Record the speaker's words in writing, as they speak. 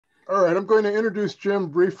All right, I'm going to introduce Jim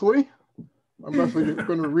briefly. I'm actually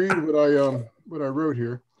going to read what I wrote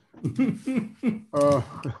here.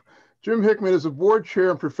 Jim Hickman is a board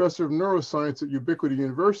chair and professor of neuroscience at Ubiquity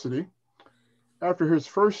University. After his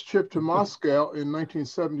first trip to Moscow in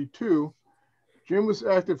 1972, Jim was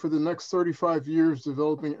active for the next 35 years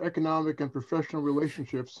developing economic and professional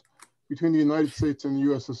relationships between the United States and the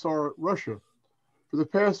USSR, Russia. For the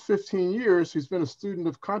past 15 years, he's been a student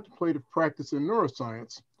of contemplative practice in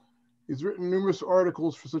neuroscience. He's written numerous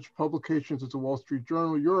articles for such publications as the Wall Street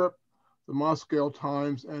Journal Europe, the Moscow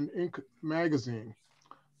Times, and Inc. magazine.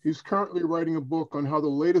 He's currently writing a book on how the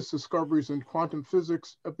latest discoveries in quantum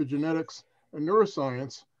physics, epigenetics, and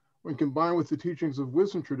neuroscience, when combined with the teachings of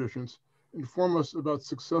wisdom traditions, inform us about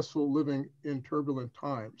successful living in turbulent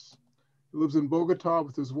times. He lives in Bogota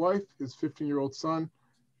with his wife, his 15-year-old son,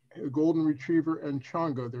 a golden retriever, and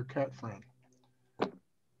Chango, their cat friend.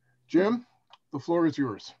 Jim, the floor is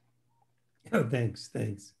yours. Oh, thanks.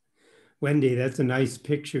 Wendy, that's a nice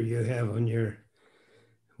picture you have on your,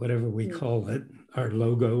 whatever we call it, our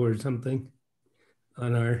logo or something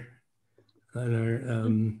on our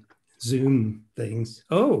Zoom things.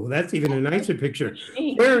 Oh, that's even a nicer picture.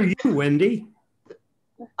 Where are you, Wendy?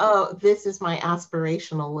 Oh, this is my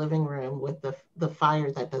aspirational living room with the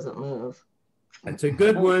fire that doesn't move. That's a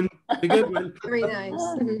good one. A good one. Very nice.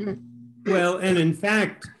 Well, and in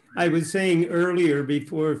fact, I was saying earlier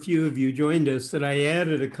before a few of you joined us that I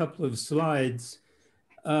added a couple of slides.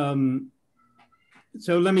 So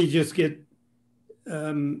let me just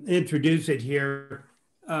introduce it here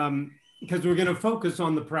because we're going to focus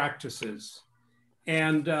on the practices.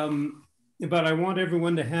 And, but I want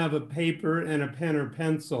everyone to have a paper and a pen or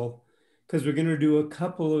pencil because we're going to do a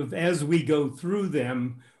couple of, as we go through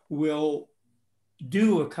them, we'll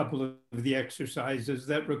do a couple of the exercises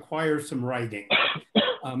that require some writing.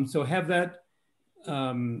 So have that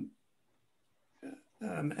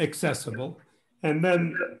accessible. And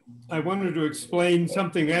then I wanted to explain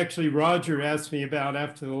something actually Roger asked me about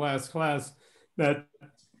after the last class, that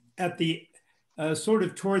at the sort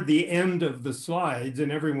of toward the end of the slides,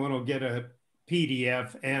 and everyone will get a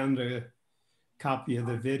PDF and a copy of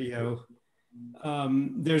the video,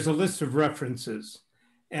 there's a list of references.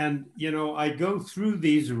 And, you know, I go through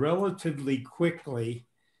these relatively quickly.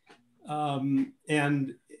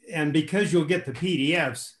 And because you'll get the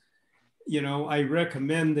PDFs, you know, I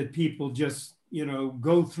recommend that people just, you know,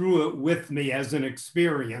 go through it with me as an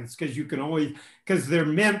experience, because you can always, because they're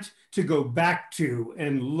meant to go back to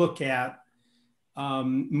and look at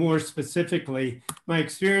more specifically. My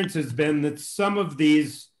experience has been that some of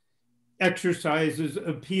these exercises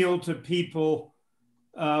appeal to people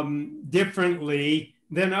differently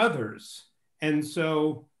than others. And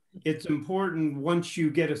so it's important, once you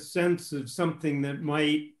get a sense of something that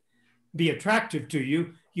might be attractive to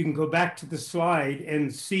you, you can go back to the slide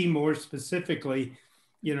and see more specifically,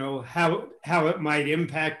 you know, how it might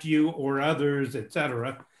impact you or others, et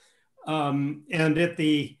cetera. And at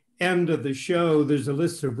the end of the show, there's a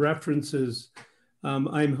list of references.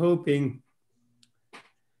 I'm hoping,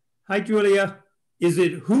 hi, Julia. Is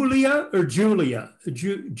it Julia or Julia?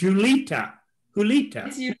 Julita. Julita.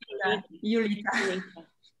 It's Julita.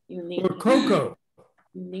 Or Coco.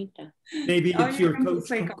 Maybe it's your coach.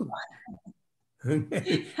 Coco.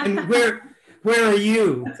 Okay. And where are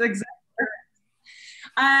you? That's exactly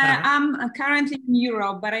right. I'm currently in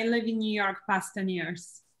Europe, but I live in New York past 10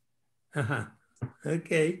 years.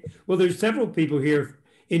 Okay. Well, there's several people here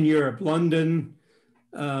in Europe, London,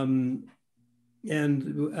 and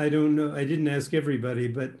I don't know, I didn't ask everybody,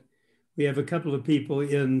 but we have a couple of people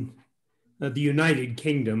in the United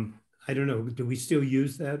Kingdom. I don't know, do we still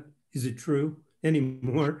use that? Is it true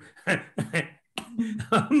anymore?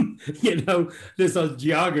 You know, this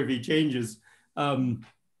geography changes.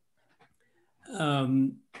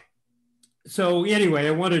 So anyway,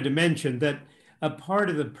 I wanted to mention that a part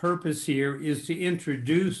of the purpose here is to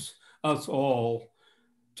introduce us all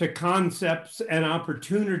to concepts and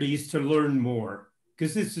opportunities to learn more,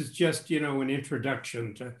 because this is just, you know, an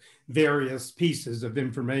introduction to various pieces of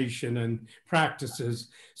information and practices.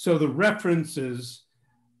 So the references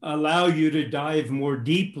allow you to dive more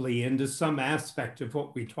deeply into some aspect of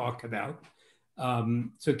what we talk about.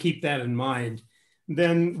 So keep that in mind.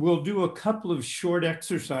 Then we'll do a couple of short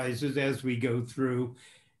exercises as we go through,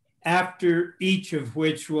 after each of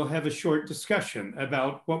which we'll have a short discussion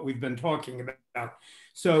about what we've been talking about.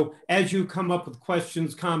 So as you come up with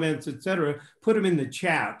questions, comments, etc., put them in the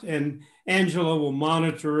chat, and Angela will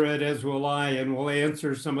monitor it, as will I, and we'll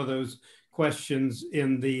answer some of those questions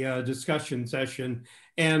in the discussion session.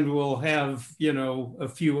 And we'll have, you know, a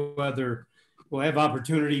few other, we'll have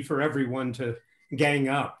opportunity for everyone to gang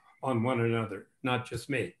up on one another, not just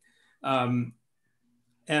me. And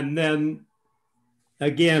then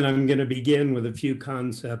again, I'm going to begin with a few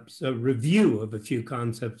concepts, a review of a few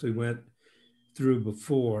concepts we went through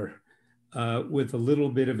before, with a little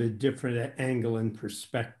bit of a different angle and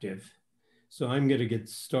perspective. So I'm going to get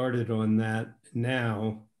started on that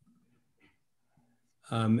now.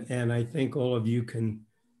 And I think all of you can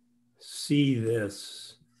see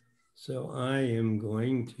this. So I am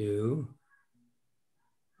going to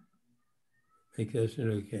make this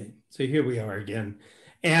okay. So here we are again.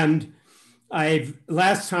 And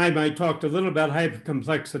last time I talked a little about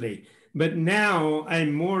hypercomplexity, but now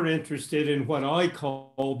I'm more interested in what I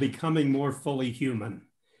call becoming more fully human.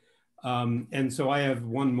 And so I have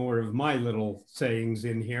one more of my little sayings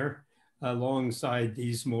in here alongside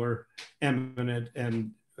these more eminent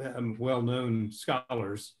and well-known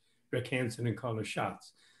scholars, Rick Hansen and Carla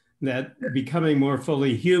Schatz, that becoming more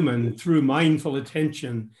fully human through mindful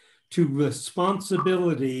attention to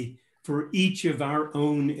responsibility for each of our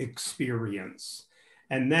own experience.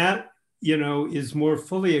 And that, is more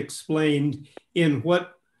fully explained in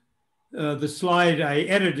what the slide I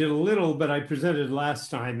edited a little, but I presented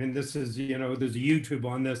last time. And this is, there's a YouTube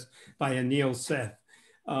on this by Anil Seth,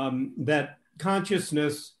 that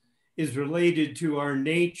consciousness is related to our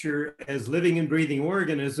nature as living and breathing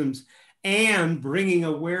organisms and bringing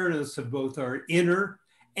awareness of both our inner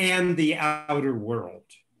and the outer world.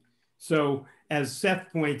 So as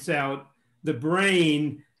Seth points out, the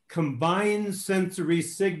brain combines sensory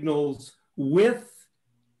signals with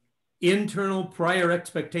internal prior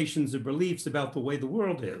expectations and beliefs about the way the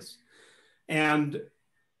world is. And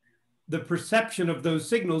the perception of those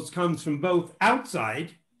signals comes from both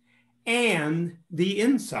outside and the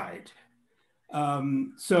inside.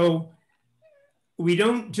 So we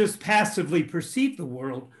don't just passively perceive the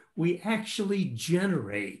world, we actually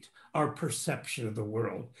generate our perception of the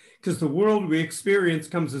world, because the world we experience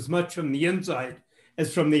comes as much from the inside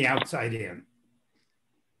as from the outside in.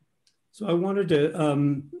 So I wanted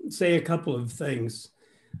to say a couple of things.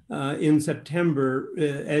 In September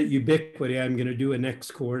at Ubiquity, I'm going to do a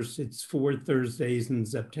next course. It's 4 Thursdays in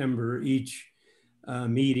September. Each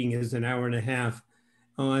meeting is an hour and a half.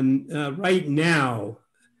 On right now,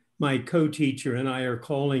 my co-teacher and I are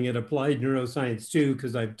calling it Applied Neuroscience 2,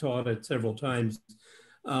 because I've taught it several times,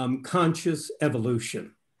 conscious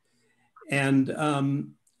evolution.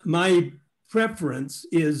 And my preference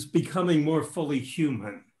is becoming more fully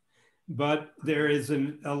human. But there is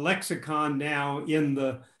a lexicon now in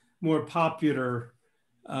the more popular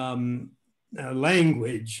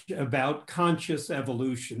language about conscious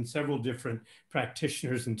evolution. Several different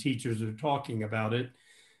practitioners and teachers are talking about it.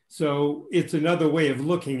 So it's another way of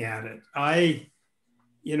looking at it.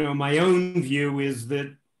 My own view is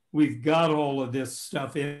that we've got all of this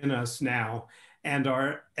stuff in us now, and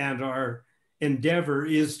our endeavor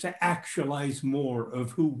is to actualize more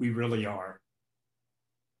of who we really are.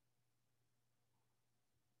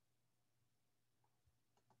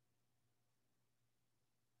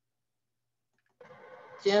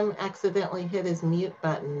 Jim accidentally hit his mute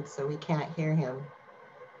button, so we can't hear him.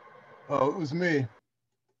 Oh, it was me.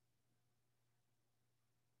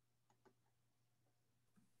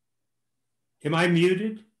 Am I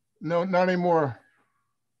muted? No, not anymore.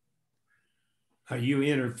 Are you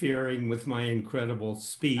interfering with my incredible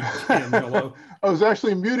speech, Angelo? I was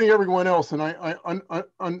actually muting everyone else, and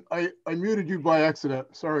I muted you by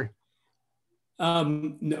accident. Sorry.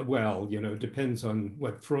 No, well, depends on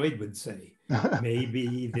what Freud would say.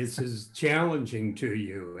 Maybe this is challenging to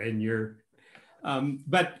you, and you're,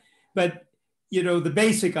 but the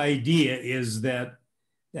basic idea is that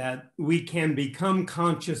we can become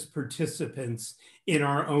conscious participants in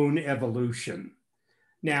our own evolution.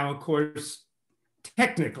 Now, of course,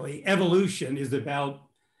 technically, evolution is about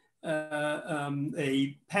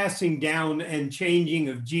a passing down and changing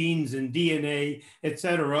of genes and DNA, et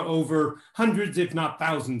cetera, over hundreds, if not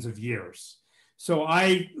thousands of years. So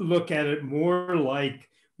I look at it more like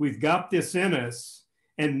we've got this in us,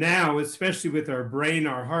 and now, especially with our brain,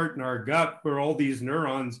 our heart, and our gut, where all these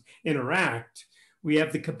neurons interact, we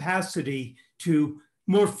have the capacity to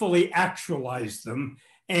more fully actualize them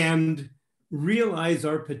and realize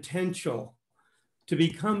our potential to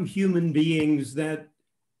become human beings that,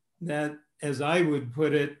 as I would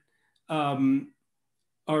put it, are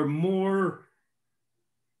more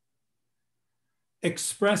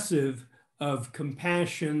expressive of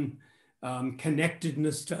compassion,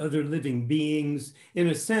 connectedness to other living beings, in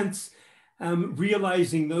a sense,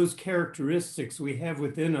 realizing those characteristics we have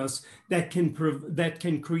within us that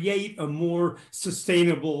can create a more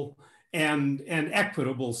sustainable and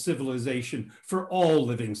equitable civilization for all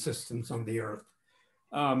living systems on the earth.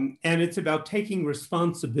 And it's about taking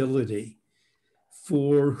responsibility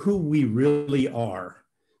for who we really are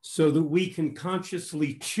so that we can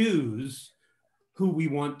consciously choose who we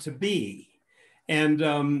want to be. And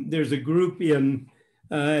there's a group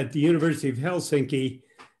at the University of Helsinki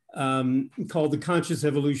called the Conscious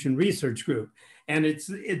Evolution Research Group. And it's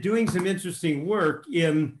doing some interesting work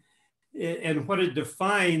and what it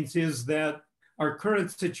defines is that our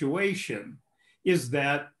current situation is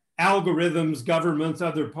that algorithms, governments,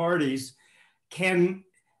 other parties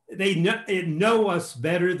they know us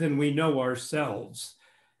better than we know ourselves.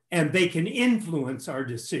 And they can influence our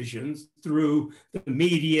decisions through the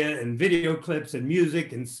media and video clips and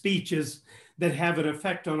music and speeches that have an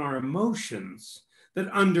effect on our emotions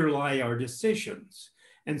that underlie our decisions.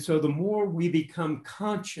 And so the more we become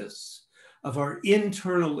conscious of our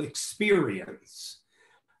internal experience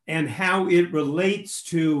and how it relates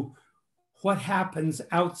to what happens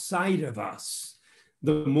outside of us,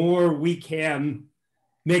 the more we can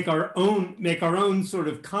make our own sort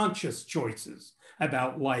of conscious choices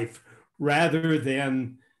about life rather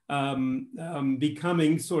than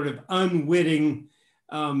becoming sort of unwitting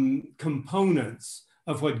components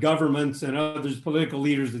of what governments and others, political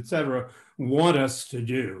leaders, et cetera, want us to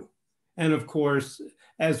do. And of course,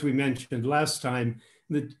 as we mentioned last time,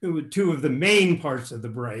 the two of the main parts of the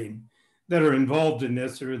brain that are involved in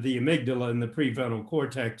this are the amygdala and the prefrontal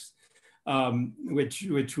cortex,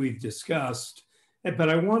 which we've discussed. But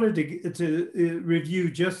I wanted to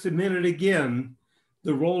review just a minute again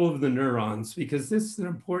the role of the neurons, because this is an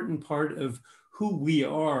important part of who we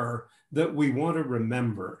are that we want to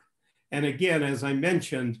remember. And again, as I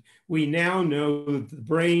mentioned, we now know that the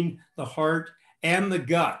brain, the heart, and the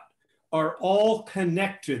gut are all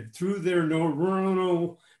connected through their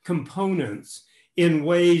neuronal components in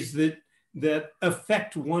ways that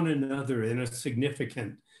affect one another to a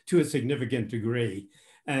significant degree.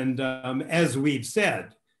 And as we've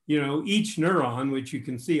said, each neuron, which you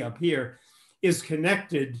can see up here, is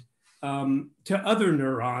connected to other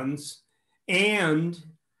neurons. And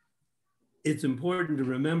it's important to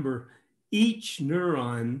remember each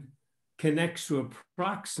neuron connects to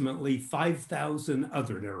approximately 5,000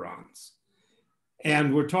 other neurons.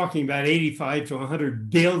 And we're talking about 85 to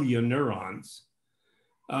 100 billion neurons.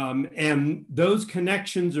 And those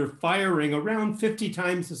connections are firing around 50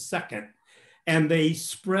 times a second. And they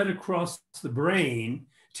spread across the brain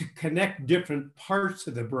to connect different parts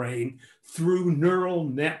of the brain through neural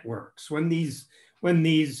networks. When these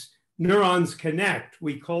neurons connect,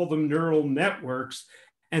 we call them neural networks,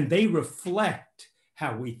 and they reflect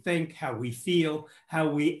how we think, how we feel, how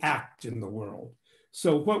we act in the world.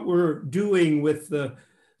 So what we're doing with the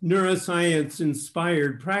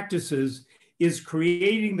neuroscience-inspired practices is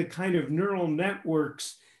creating the kind of neural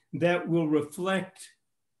networks that will reflect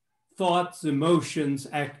thoughts, emotions,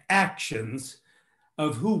 actions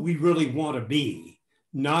of who we really want to be,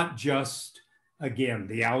 not just, again,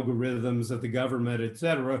 the algorithms of the government, et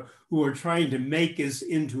cetera, who are trying to make us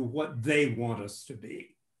into what they want us to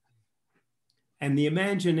be. And the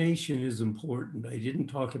imagination is important. I didn't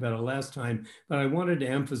talk about it last time, but I wanted to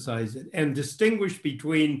emphasize it and distinguish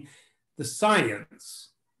between the science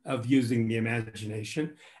of using the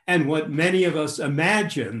imagination and what many of us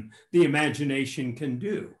imagine the imagination can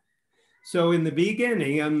do. So in the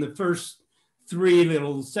beginning, on the first three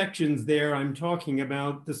little sections there, I'm talking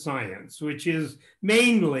about the science, which is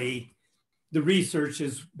mainly the research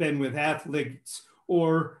has been with athletes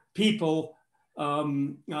or people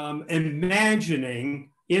imagining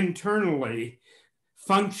internally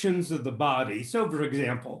functions of the body. So for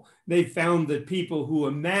example, they found that people who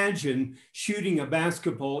imagine shooting a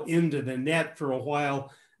basketball into the net for a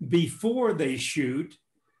while before they shoot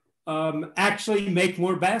actually make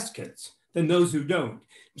more baskets than those who don't.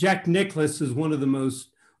 Jack Nicklaus is one of the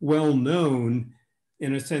most well-known,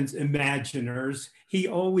 in a sense, imaginers. He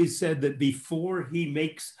always said that before he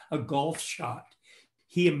makes a golf shot,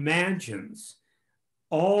 he imagines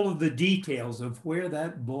all of the details of where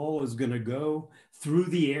that ball is going to go through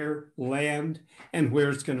the air, land, and where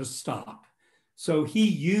it's going to stop. So he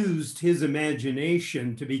used his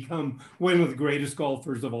imagination to become one of the greatest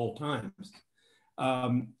golfers of all times.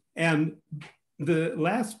 And the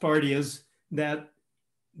last part is that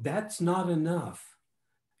that's not enough.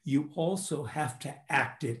 You also have to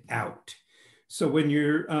act it out. So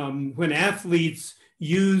when athletes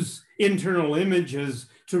use internal images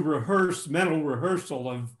to rehearse mental rehearsal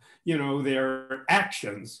of their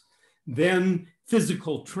actions, then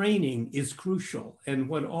physical training is crucial. And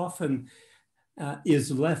what often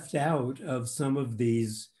is left out of some of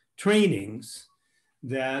these trainings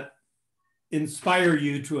that inspire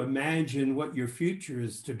you to imagine what your future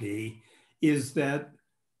is to be is that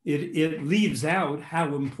it leaves out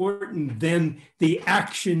how important then the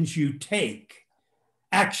actions you take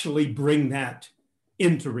actually bring that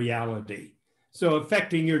into reality. So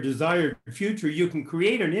affecting your desired future, you can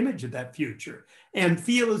create an image of that future and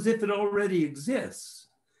feel as if it already exists.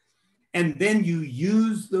 And then you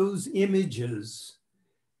use those images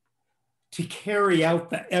to carry out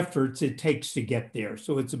the efforts it takes to get there.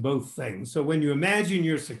 So it's both things. So when you imagine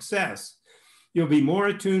your success, you'll be more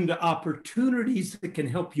attuned to opportunities that can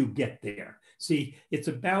help you get there. See, it's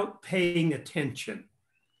about paying attention.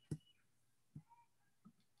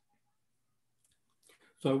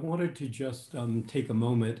 So I wanted to just take a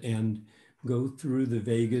moment and go through the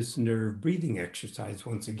vagus nerve breathing exercise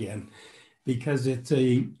once again, because it's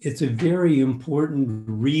a very important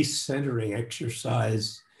recentering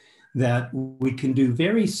exercise that we can do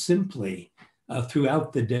very simply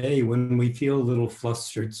throughout the day when we feel a little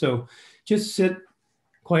flustered. So just sit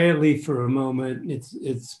quietly for a moment.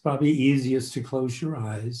 It's probably easiest to close your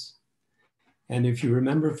eyes. And if you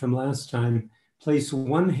remember from last time, place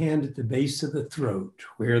one hand at the base of the throat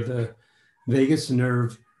where the vagus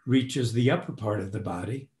nerve reaches the upper part of the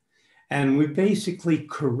body. And we basically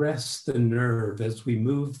caress the nerve as we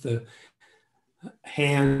move the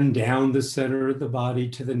hand down the center of the body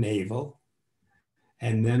to the navel.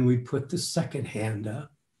 And then we put the second hand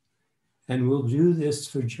up. And we'll do this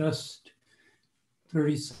for just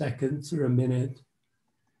 30 seconds or a minute.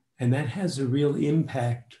 And that has a real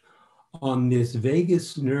impact on this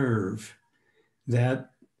vagus nerve that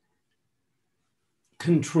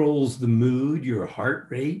controls the mood, your heart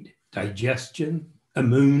rate, digestion,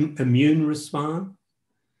 immune response.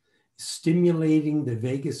 Stimulating the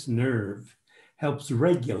vagus nerve helps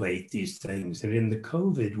regulate these things. And in the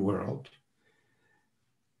COVID world,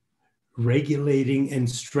 regulating and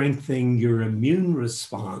strengthening your immune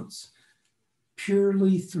response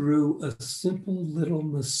purely through a simple little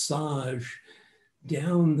massage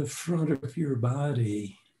down the front of your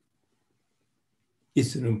body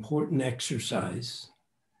is an important exercise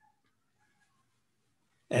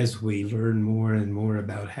as we learn more and more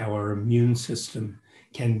about how our immune system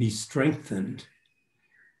can be strengthened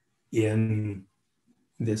in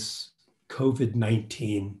this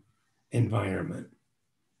COVID-19 environment.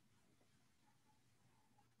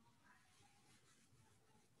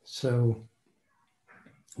 So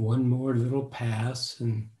one more little pass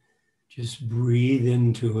and just breathe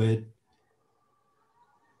into it.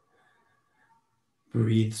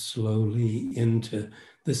 Breathe slowly into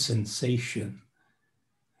the sensation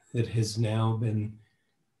that has now been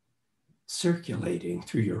circulating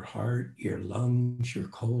through your heart, your lungs, your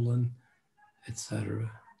colon, etc.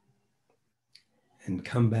 And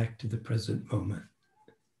come back to the present moment.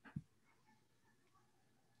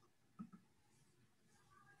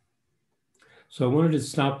 So I wanted to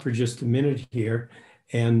stop for just a minute here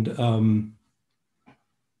and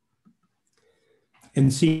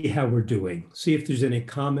see how we're doing. See if there's any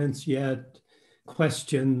comments yet,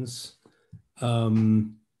 questions,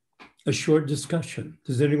 a short discussion.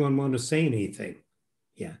 Does anyone want to say anything?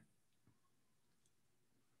 Yeah.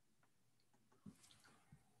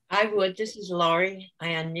 I would. This is Laurie. I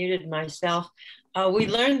unmuted myself. We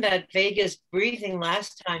learned that vagus breathing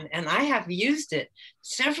last time, and I have used it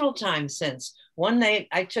several times since. One night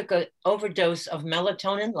I took an overdose of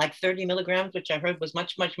melatonin, like 30 milligrams, which I heard was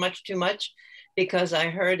much, much, much too much, because I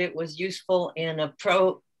heard it was useful in a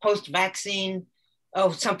post-vaccine,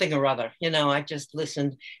 something or other. You know, I just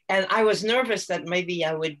listened. And I was nervous that maybe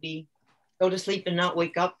I would go to sleep and not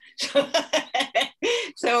wake up.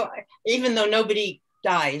 So even though nobody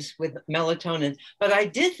dies with melatonin, but I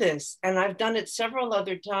did this and I've done it several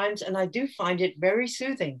other times and I do find it very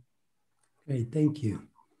soothing. Great, thank you.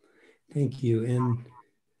 Thank you.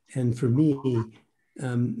 And for me,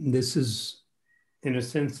 this is, in a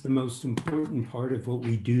sense, the most important part of what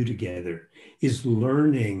we do together is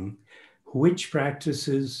learning which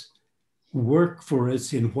practices work for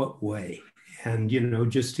us in what way. And, you know,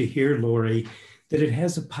 just to hear, Laurie, that it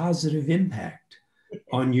has a positive impact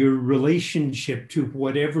on your relationship to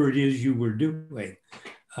whatever it is you were doing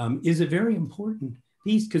is a very important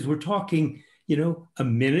piece, because we're talking, you know, a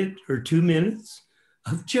minute or 2 minutes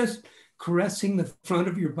of just caressing the front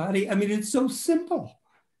of your body. I mean, it's so simple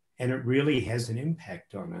and it really has an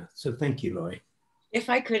impact on us. So thank you, Laurie. If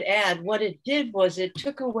I could add, what it did was it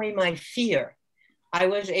took away my fear. I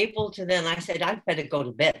was able to then, I said, I'd better go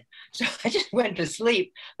to bed. So I just went to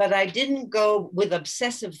sleep, but I didn't go with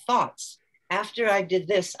obsessive thoughts. After I did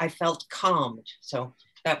this, I felt calmed. So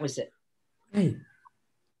that was it. Hey.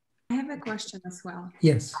 I have a question as well.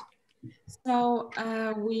 Yes. So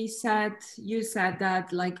you said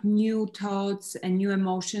that like new thoughts and new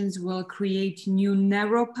emotions will create new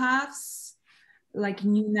neural paths, like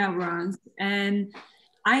new neurons. And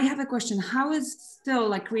I have a question. How is still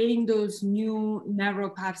like creating those new neural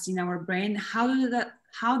paths in our brain? How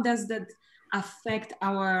does that affect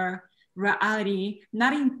our reality?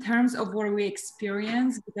 Not in terms of what we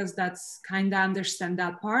experience, because that's kind of understand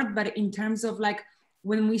that part, but in terms of like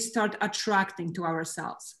when we start attracting to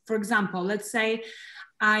ourselves. For example, let's say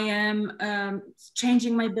I am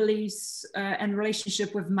changing my beliefs and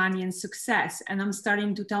relationship with money and success, and I'm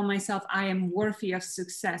starting to tell myself I am worthy of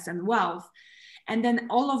success and wealth. And then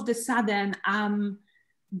all of the sudden,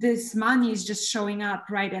 this money is just showing up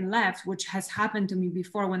right and left, which has happened to me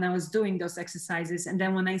before when I was doing those exercises. And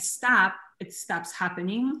then when I stop, it stops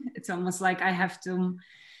happening. It's almost like I have to.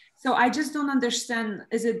 So I just don't understand,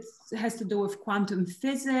 it has to do with quantum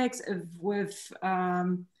physics, with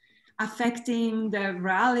affecting the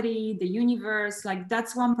reality, the universe? Like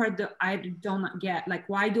that's one part that I don't get. Like,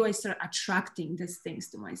 why do I start attracting these things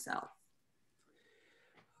to myself?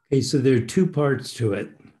 Okay, so there are two parts to it.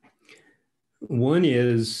 One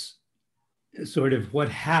is sort of what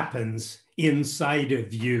happens inside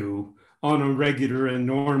of you on a regular and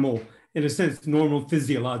normal, in a sense, normal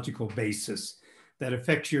physiological basis that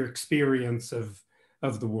affects your experience of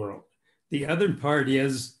the world. The other part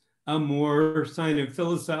is a more kind of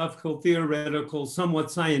philosophical, theoretical,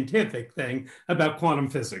 somewhat scientific thing about quantum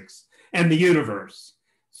physics and the universe.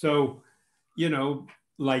 So, you know,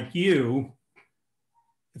 like you,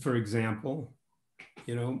 for example,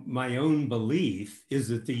 you know, my own belief is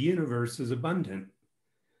that the universe is abundant.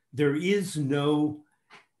 There is no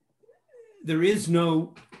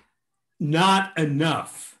not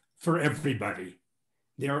enough for everybody.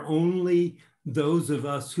 There are only those of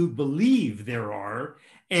us who believe there are.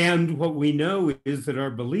 And what we know is that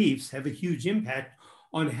our beliefs have a huge impact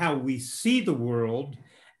on how we see the world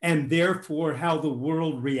and therefore how the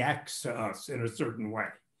world reacts to us in a certain way.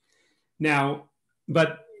 Now,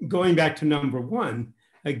 but going back to number one,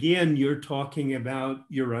 again, you're talking about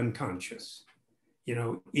your unconscious. You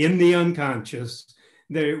know, in the unconscious,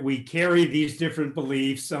 we carry these different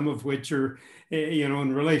beliefs, some of which are, you know,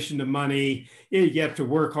 in relation to money, you have to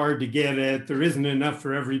work hard to get it, there isn't enough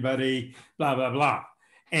for everybody, blah, blah, blah.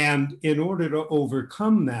 And in order to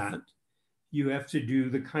overcome that, you have to do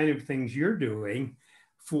the kind of things you're doing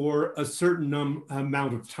for a certain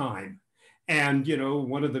amount of time. And, you know,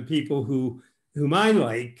 one of the people whom I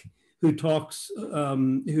like, who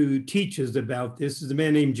teaches about this is a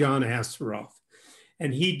man named John Asseroff.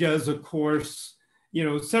 And he does a course, you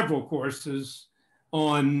know, several courses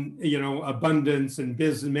on, you know, abundance and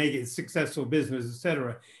business, making successful business, et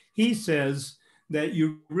cetera. He says that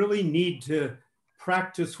you really need to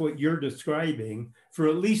practice what you're describing for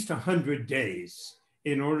at least 100 days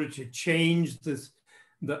in order to change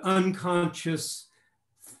the unconscious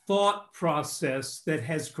thought process that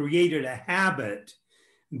has created a habit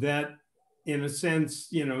that, in a sense,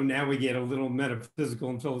 you know, now we get a little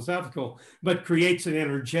metaphysical and philosophical, but creates an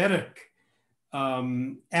energetic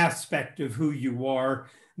aspect of who you are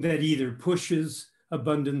that either pushes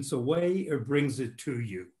abundance away or brings it to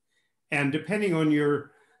you. And depending on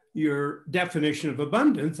your definition of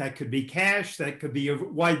abundance, that could be cash, that could be a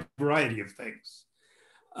wide variety of things.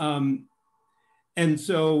 And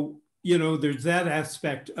so, you know, there's that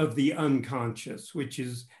aspect of the unconscious, which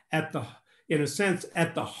is in a sense,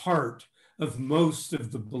 at the heart of most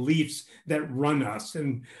of the beliefs that run us.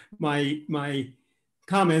 And my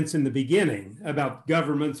comments in the beginning about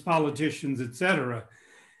governments, politicians, et cetera,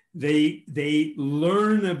 they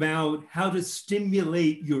learn about how to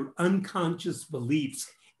stimulate your unconscious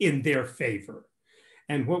beliefs in their favor.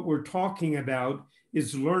 And what we're talking about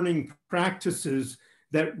is learning practices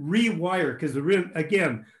that rewire, because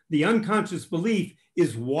again, the unconscious belief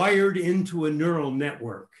is wired into a neural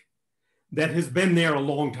network that has been there a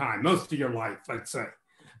long time, most of your life, let's say,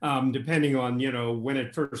 depending on, you know, when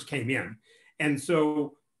it first came in. And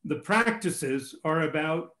so the practices are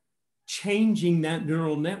about changing that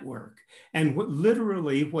neural network. And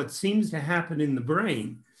what seems to happen in the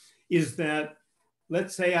brain is that,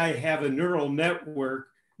 let's say I have a neural network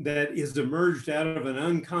that is emerged out of an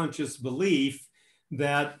unconscious belief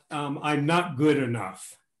that I'm not good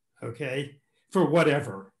enough, okay, for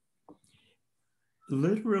whatever.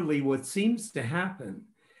 Literally what seems to happen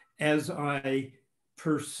as I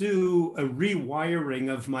pursue a rewiring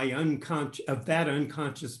of that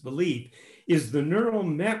unconscious belief is the neural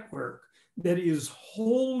network that is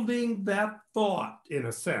holding that thought, in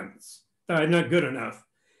a sense, that I'm not good enough,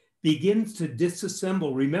 begins to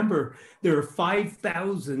disassemble. Remember, there are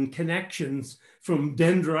 5,000 connections from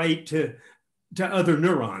dendrite to other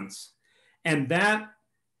neurons. And that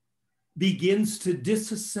begins to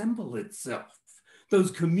disassemble itself.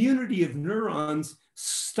 Those community of neurons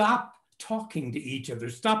stop talking to each other,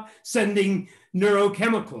 stop sending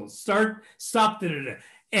neurochemicals, stop,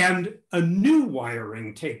 and a new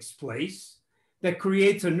wiring takes place that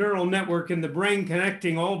creates a neural network in the brain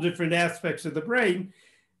connecting all different aspects of the brain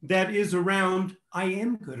that is around, I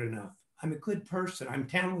am good enough. I'm a good person. I'm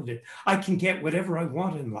talented. I can get whatever I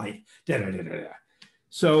want in life.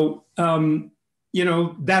 So, you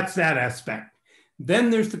know, that's that aspect. Then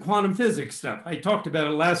there's the quantum physics stuff. I talked about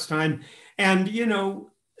it last time. And, you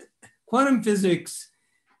know, quantum physics,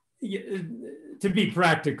 to be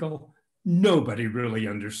practical, nobody really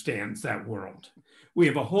understands that world. We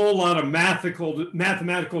have a whole lot of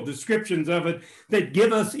mathematical descriptions of it that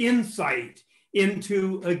give us insight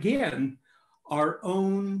into, again, our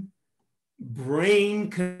own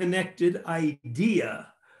brain-connected idea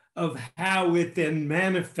of how it then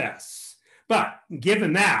manifests. But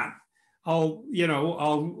given that, I'll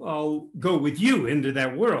go with you into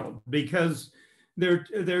that world, because there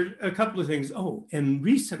are a couple of things. Oh, and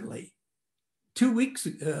recently, 2 weeks,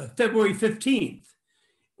 February 15th,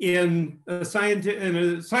 in a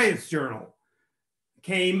science journal,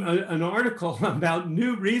 came an article about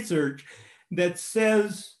new research that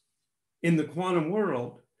says in the quantum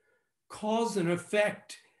world, cause and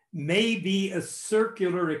effect may be a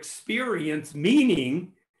circular experience,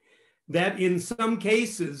 meaning that in some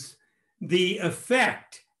cases, the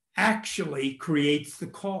effect actually creates the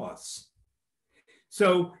cause.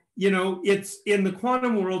 So, you know, it's in the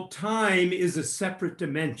quantum world, time is a separate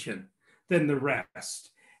dimension than the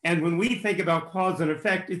rest. And when we think about cause and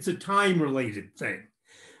effect, it's a time-related thing.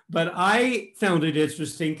 But I found it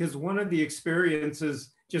interesting because one of the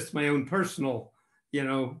experiences, just my own personal, you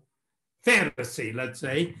know, fantasy, let's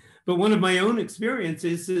say, but one of my own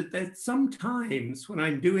experiences is that sometimes when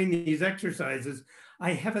I'm doing these exercises,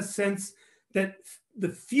 I have a sense that the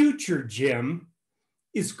future Jim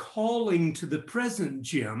is calling to the present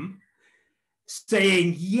Jim,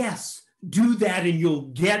 saying, yes, do that and you'll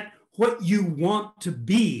get what you want to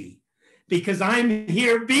be, because I'm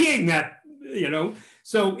here being that, you know.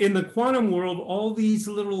 So in the quantum world, all these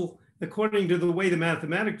little, according to the way the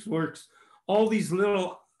mathematics works, all these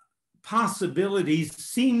little possibilities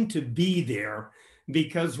seem to be there,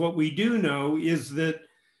 because what we do know is that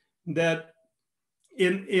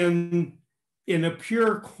in a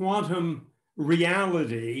pure quantum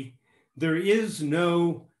reality, there is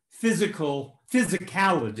no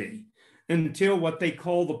physicality until what they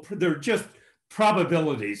call they're just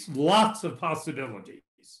probabilities, lots of possibilities.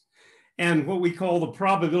 And what we call the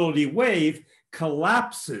probability wave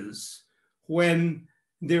collapses when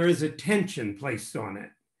there is a tension placed on it.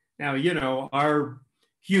 Now, you know, our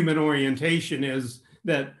human orientation is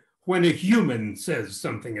that when a human says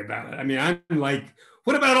something about it, I mean, I'm like,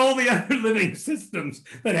 what about all the other living systems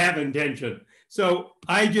that have intention? So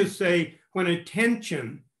I just say, when a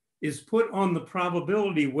tension is put on the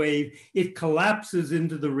probability wave, it collapses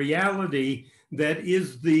into the reality that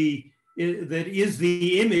is the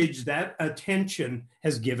image that attention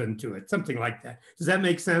has given to it, something like that. Does that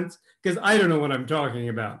make sense? Because I don't know what I'm talking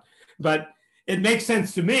about, but it makes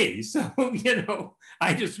sense to me. So, you know,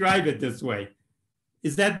 I describe it this way.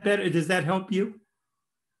 Is that better? Does that help you?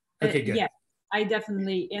 Okay, good. Yeah, I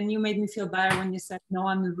definitely, and you made me feel better when you said no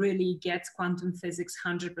one really gets quantum physics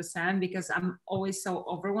 100%, because I'm always so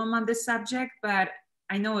overwhelmed on this subject, but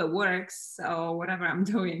I know it works, so whatever I'm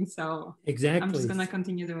doing, so exactly, I'm just gonna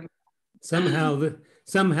continue doing it.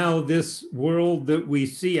 Somehow this world that we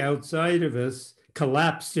see outside of us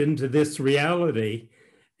collapsed into this reality,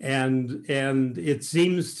 and it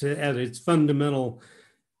seems to, at its fundamental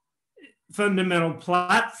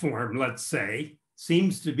platform, let's say,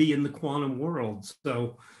 seems to be in the quantum world.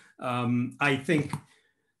 So I think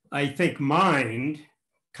mind,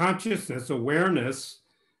 consciousness, awareness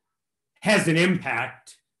has an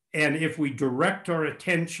impact, and if we direct our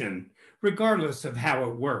attention, regardless of how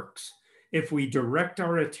it works, if we direct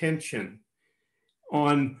our attention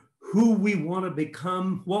on who we want to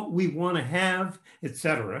become, what we want to have,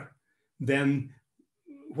 etc., then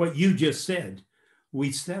what you just said,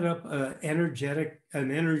 we set up an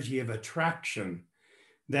energy of attraction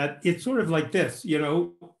that it's sort of like this, you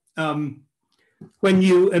know, when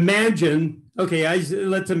you imagine, okay,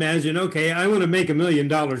 let's imagine, okay, I want to make $1 million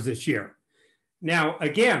this year. Now,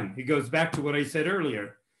 again, it goes back to what I said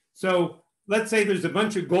earlier. So let's say there's a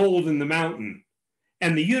bunch of gold in the mountain,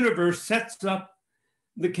 and the universe sets up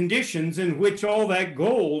the conditions in which all that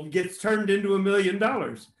gold gets turned into $1 million.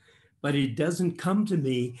 but it doesn't come to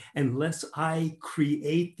me unless I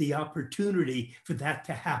create the opportunity for that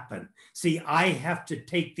to happen. See, I have to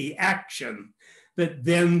take the action that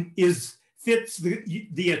then fits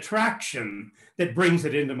the attraction that brings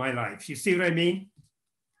it into my life. You see what I mean?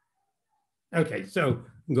 Okay, so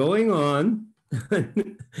going on,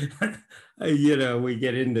 you know, we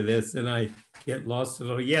get into this and I get lost a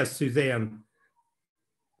little. Yes, Suzanne.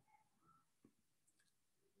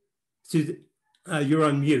 You're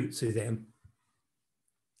on mute, Suzanne.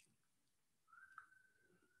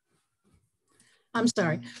 I'm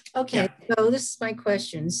sorry. Okay, yeah. So this is my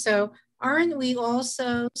question. So aren't we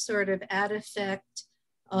also sort of at effect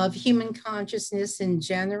of human consciousness in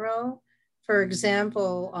general? For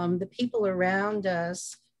example, the people around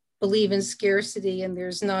us believe in scarcity and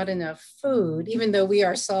there's not enough food, even though we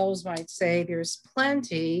ourselves might say there's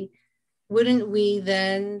plenty. Wouldn't we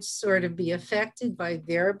then sort of be affected by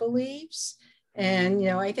their beliefs? And, you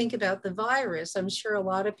know, I think about the virus. I'm sure a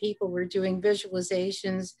lot of people were doing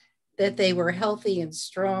visualizations that they were healthy and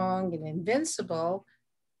strong and invincible.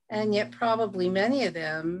 And yet probably many of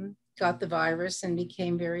them got the virus and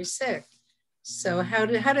became very sick. So how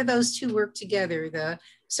do those two work together? The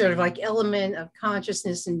sort of like element of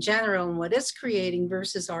consciousness in general and what it's creating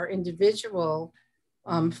versus our individual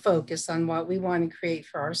focus on what we want to create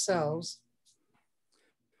for ourselves?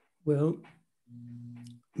 Well,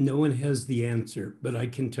 no one has the answer, but I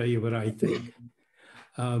can tell you what I think.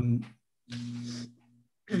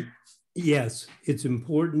 Yes, it's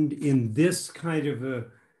important in this kind of a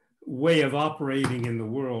way of operating in the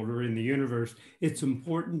world or in the universe. It's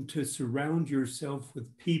important to surround yourself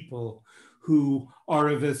with people who are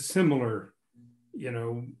of a similar, you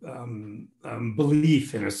know,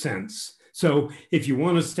 belief in a sense. So if you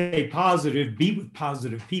want to stay positive, be with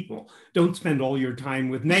positive people. Don't spend all your time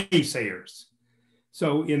with naysayers.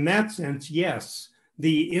 So in that sense, yes,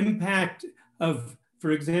 the impact of,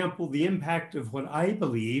 for example, the impact of what I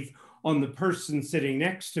believe on the person sitting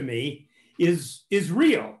next to me is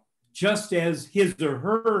real, just as his or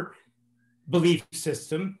her belief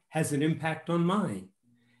system has an impact on mine.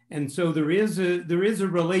 And so there is a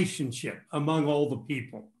relationship among all the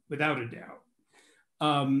people, without a doubt.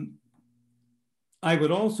 I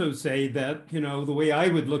would also say that, you know, the way I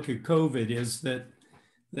would look at COVID is that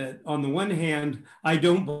on the one hand, I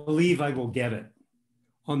don't believe I will get it.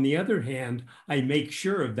 On the other hand, I make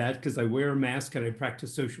sure of that because I wear a mask and I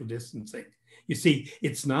practice social distancing. You see,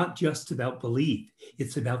 it's not just about belief,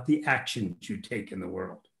 it's about the actions you take in the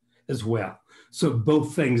world as well. So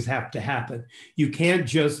both things have to happen. You can't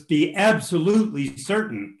just be absolutely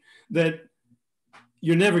certain that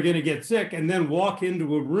you're never going to get sick and then walk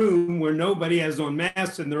into a room where nobody has on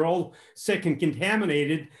masks and they're all sick and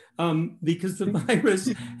contaminated because the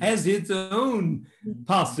virus has its own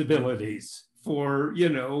possibilities for, you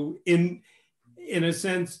know, in a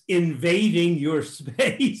sense, invading your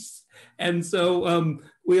space. And so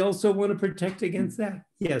we also want to protect against that.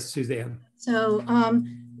 Yes, Suzanne. So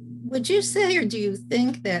would you say, or do you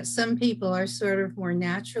think that some people are sort of more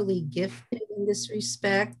naturally gifted in this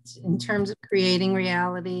respect in terms of creating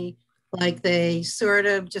reality? Like they sort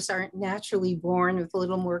of just aren't naturally born with a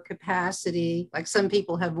little more capacity. Like some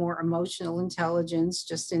people have more emotional intelligence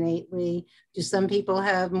just innately. Do some people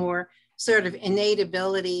have more sort of innate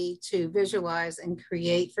ability to visualize and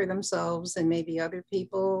create for themselves than maybe other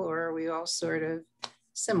people, or are we all sort of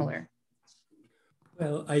similar?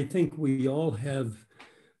 Well, I think we all have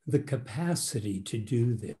the capacity to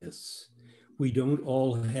do this. We don't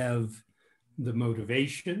all have the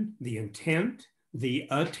motivation, the intent, the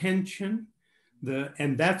attention,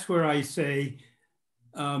 and that's where I say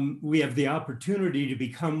we have the opportunity to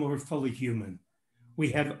become more fully human.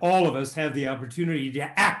 All of us have the opportunity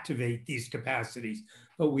to activate these capacities,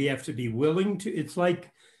 but we have to be willing to. It's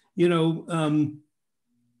like, you know,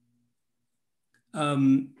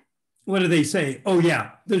 what do they say? Oh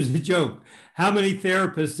yeah, there's a joke. How many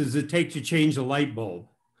therapists does it take to change a light bulb?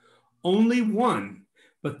 Only one,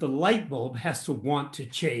 but the light bulb has to want to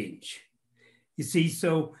change. You see,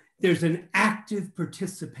 so there's an active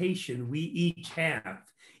participation we each have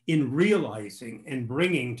in realizing and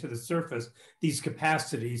bringing to the surface these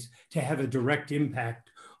capacities to have a direct impact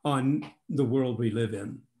on the world we live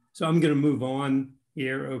in. So I'm going to move on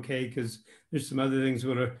here, okay, because there's some other things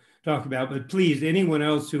we want to talk about, but please, anyone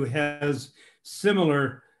else who has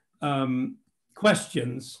similar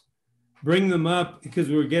questions, bring them up because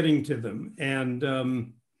we're getting to them. And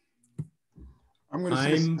I'm going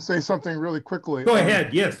to say something really quickly. Go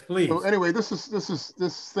ahead, yes, please. So anyway, this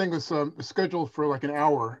thing is scheduled for like an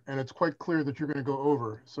hour, and it's quite clear that you're going to go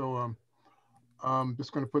over. So I'm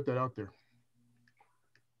just going to put that out there.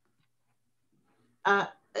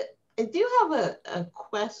 I do have a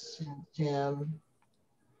question, Jim.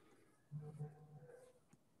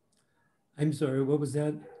 I'm sorry, what was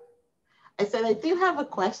that? I said, I do have a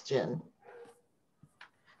question.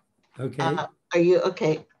 Okay. Are you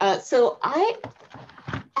okay? So I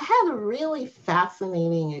had a really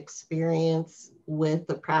fascinating experience with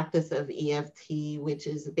the practice of EFT, which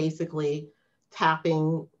is basically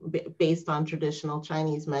tapping based on traditional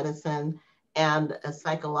Chinese medicine and a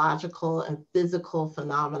psychological and physical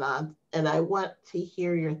phenomenon. And I want to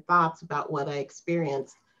hear your thoughts about what I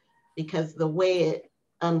experienced, because the way it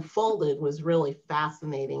unfolded was really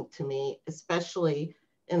fascinating to me, especially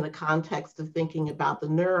in the context of thinking about the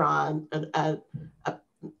neuron,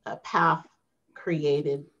 a path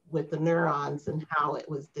created with the neurons and how it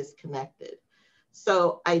was disconnected.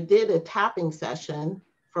 So I did a tapping session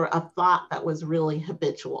for a thought that was really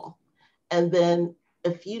habitual. And then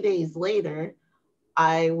a few days later,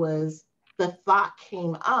 the thought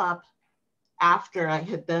came up after I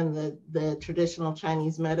had done the traditional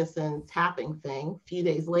Chinese medicine tapping thing a few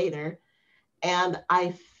days later. And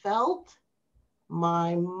I felt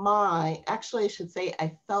my mind, actually I should say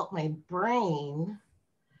I felt my brain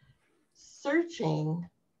searching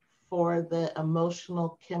for the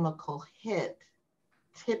emotional chemical hit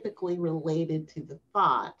typically related to the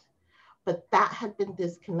thought, but that had been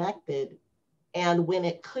disconnected. And when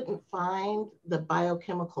it couldn't find the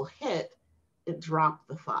biochemical hit, it dropped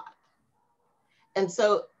the thought. And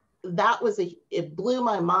so it blew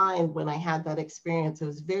my mind when I had that experience. I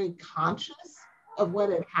was very conscious of what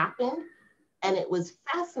had happened. And it was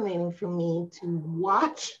fascinating for me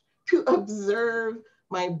to observe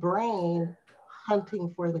my brain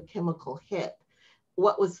hunting for the chemical hit.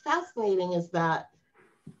 What was fascinating is that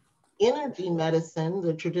energy medicine,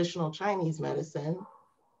 the traditional Chinese medicine,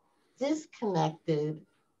 disconnected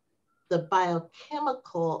the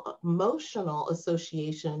biochemical emotional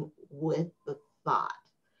association with the thought.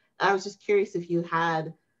 I was just curious if you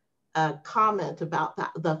had a comment about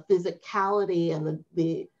that, the physicality and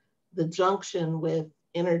the junction with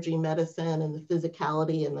energy medicine and the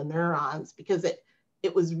physicality and the neurons, because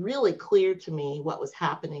it was really clear to me what was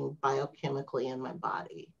happening biochemically in my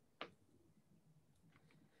body.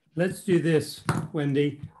 Let's do this,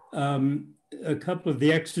 Wendy. A couple of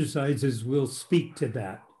the exercises will speak to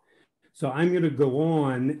that. So I'm going to go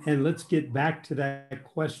on and let's get back to that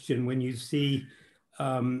question when you see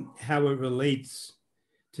how it relates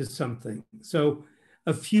to something. So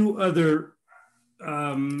a few other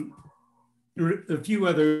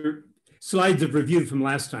slides of review from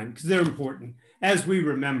last time, because they're important. As we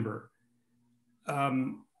remember,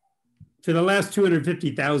 for the last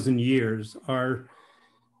 250,000 years, our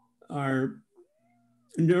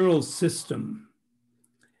neural system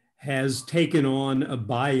has taken on a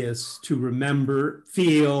bias to remember,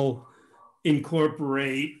 feel,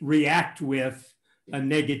 incorporate, react with a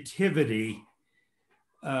negativity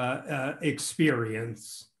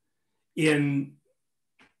experience in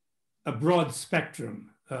a broad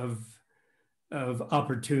spectrum of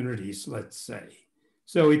opportunities, let's say.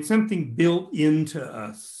 So it's something built into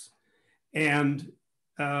us. And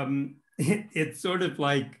it's sort of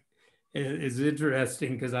like, it's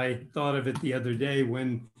interesting because I thought of it the other day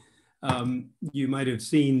when you might have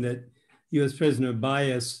seen that US President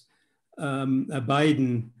Biden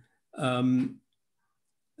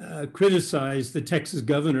criticized the Texas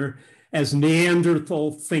governor as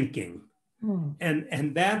Neanderthal thinking.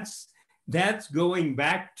 And that's going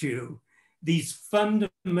back to these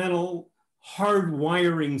fundamental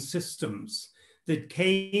hardwiring systems that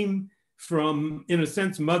came from, in a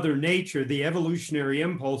sense, Mother Nature, the evolutionary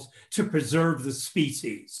impulse to preserve the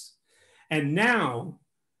species. And now,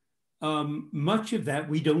 much of that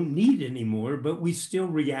we don't need anymore, but we still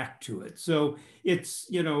react to it. So it's,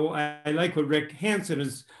 I like what Rick Hansen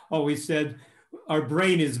has always said, our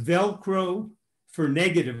brain is Velcro for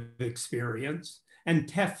negative experience and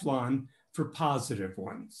Teflon for positive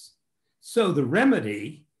ones. So the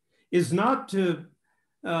remedy is not to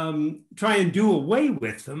try and do away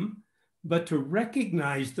with them, but to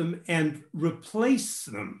recognize them and replace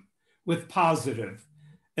them with positive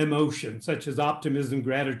emotions, such as optimism,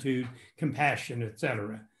 gratitude, compassion,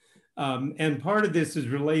 etc. And part of this is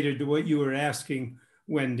related to what you were asking,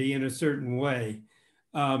 Wendy, in a certain way,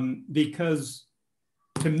 because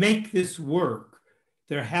to make this work,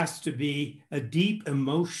 there has to be a deep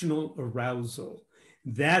emotional arousal.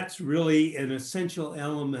 That's really an essential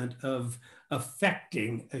element of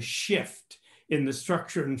affecting a shift in the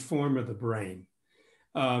structure and form of the brain.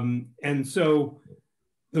 And so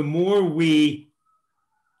the more we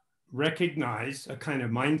recognize a kind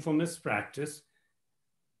of mindfulness practice,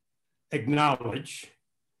 acknowledge,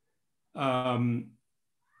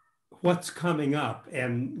 what's coming up.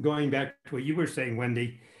 And going back to what you were saying,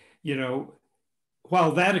 Wendy, you know,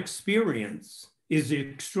 while that experience is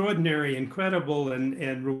extraordinary, incredible,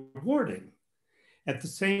 and rewarding, at the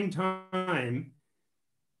same time,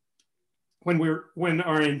 when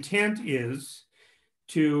our intent is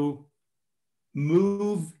to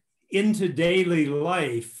move into daily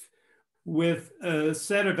life with a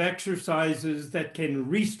set of exercises that can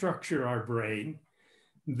restructure our brain,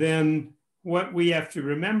 then what we have to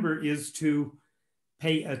remember is to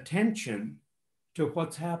pay attention to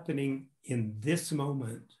what's happening in this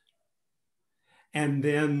moment, and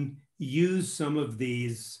then use some of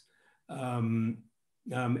these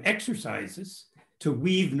exercises to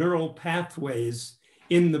weave neural pathways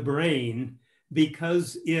in the brain,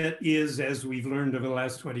 because it is, as we've learned over the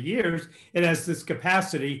last 20 years, it has this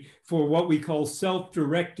capacity for what we call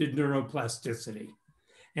self-directed neuroplasticity.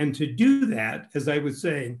 And to do that, as I was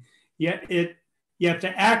saying, you have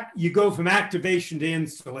to you go from activation to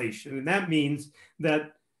installation. And that means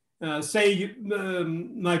that, say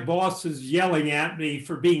my boss is yelling at me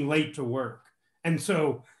for being late to work. And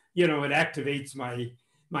so, you know, it activates my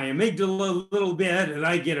amygdala a little bit, and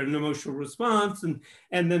I get an emotional response. And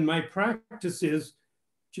then my practice is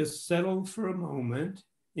just settle for a moment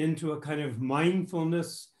into a kind of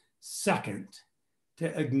mindfulness second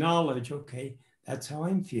to acknowledge, okay, that's how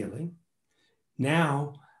I'm feeling.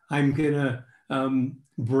 Now I'm gonna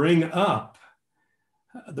bring up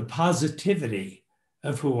the positivity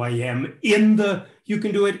of who I am you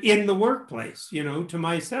can do it in the workplace, you know, to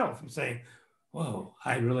myself. I'm saying, whoa,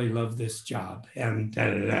 I really love this job, and da,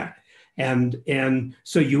 da, da. And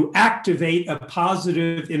so you activate a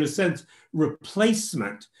positive, in a sense,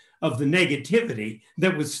 replacement of the negativity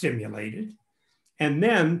that was stimulated. And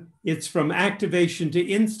then it's from activation to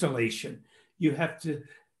installation. You have to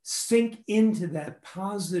sink into that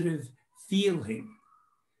positive feeling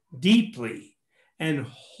deeply and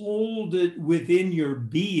hold it within your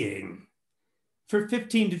being for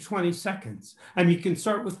 15 to 20 seconds. I mean, you can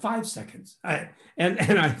start with 5 seconds. And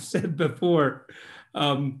I've said before,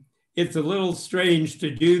 it's a little strange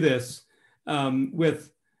to do this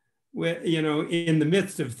with, you know, in the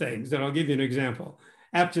midst of things. And I'll give you an example.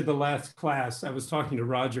 After the last class, I was talking to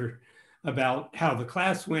Roger about how the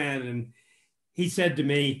class went, and he said to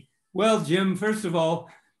me, well, Jim, first of all,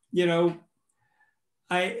 you know,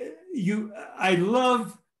 I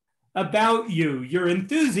love about you, your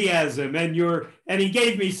enthusiasm and he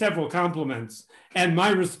gave me several compliments. And my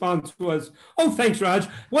response was, oh, thanks, Raj.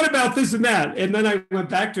 What about this and that? And then I went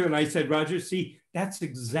back to it and I said, Roger, see, that's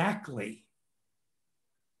exactly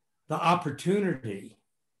the opportunity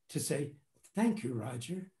to say, thank you,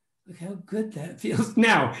 Roger. Look how good that feels.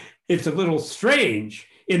 Now, it's a little strange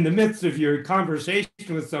in the midst of your conversation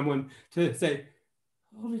with someone to say,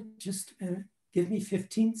 hold it just a minute, give me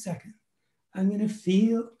 15 seconds. I'm going to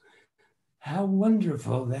feel how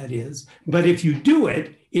wonderful that is. But if you do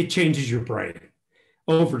it, it changes your brain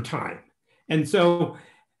over time. And so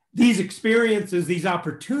these experiences, these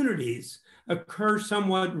opportunities occur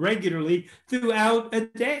somewhat regularly throughout a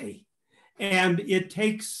day. And it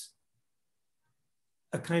takes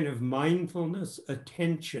a kind of mindfulness,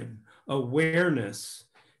 attention, awareness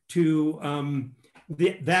to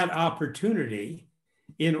that opportunity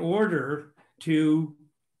in order to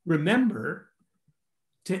remember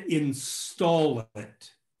to install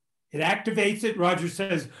it. It activates it. Roger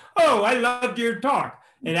says, oh, I loved your talk.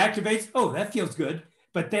 It activates, oh, that feels good.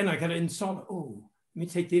 But then I got to install it. Oh, let me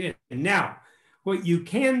take that in. And now, what you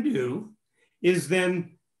can do is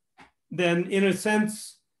then in a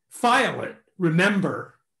sense, file it,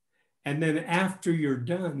 remember. And then after you're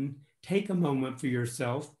done, take a moment for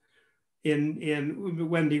yourself. In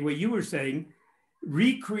Wendy, what you were saying,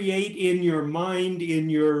 recreate in your mind,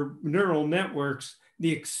 in your neural networks,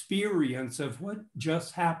 the experience of what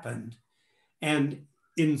just happened and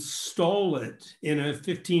install it in a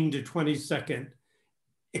 15 to 20 second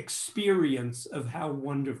experience of how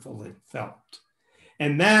wonderful it felt.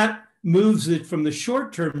 And that moves it from the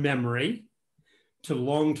short-term memory to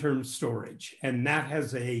long-term storage. And that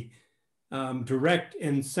has a direct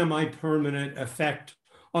and semi-permanent effect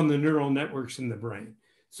on the neural networks in the brain.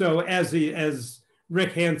 So as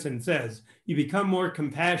Rick Hansen says, you become more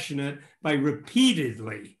compassionate by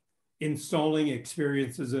repeatedly installing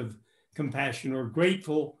experiences of compassion, or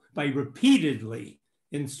grateful by repeatedly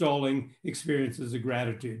installing experiences of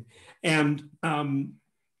gratitude. And what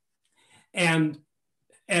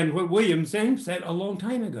William James said a long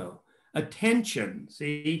time ago, attention,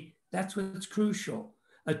 see, that's what's crucial,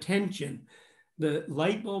 attention. The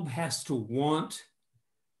light bulb has to want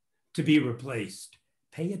to be replaced.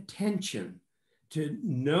 Pay attention to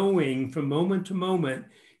knowing from moment to moment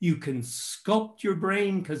You can sculpt your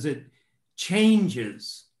brain because it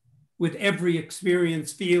changes with every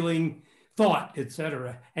experience, feeling, thought,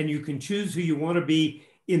 etc. And you can choose who you want to be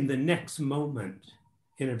in the next moment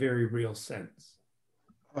in a very real sense.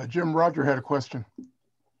 Jim, Roger had a question.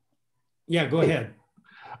 Yeah, go ahead.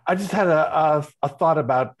 I just had a thought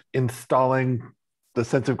about installing the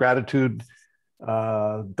sense of gratitude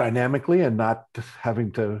dynamically and not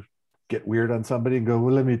having to get weird on somebody and go,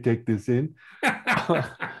 well, let me take this in.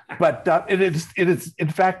 But it is in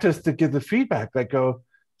fact just to give the feedback, like go,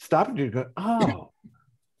 stop and you go, oh,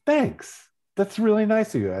 thanks. That's really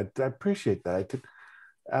nice of you. I appreciate that.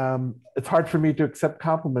 It's hard for me to accept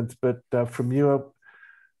compliments, but from you,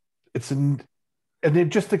 and then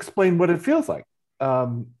just explain what it feels like.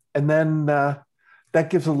 And then that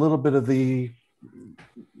gives a little bit of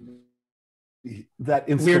that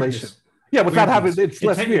installation. Weirdness. Yeah, without having, it's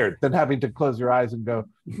less weird than having to close your eyes and go,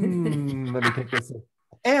 let me take this in.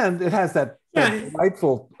 And it has that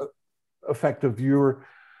delightful effect of you're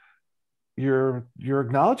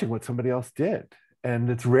acknowledging what somebody else did. And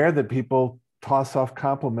it's rare that people toss off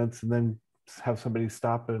compliments and then have somebody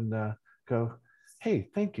stop and go, hey,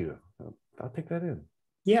 thank you. I'll take that in.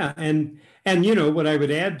 Yeah, and you know what I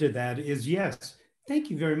would add to that is, yes, thank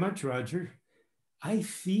you very much, Roger. I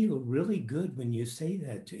feel really good when you say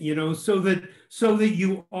that, you know, so that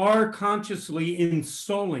you are consciously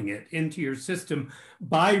installing it into your system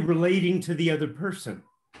by relating to the other person.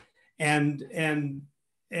 And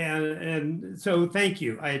so thank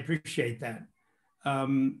you. I appreciate that.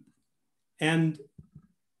 And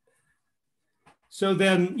so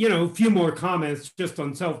then, you know, a few more comments just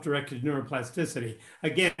on self-directed neuroplasticity.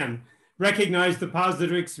 Again, recognize the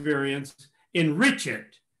positive experience, enrich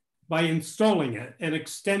it by installing it and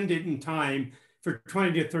extend it in time for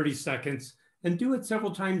 20 to 30 seconds and do it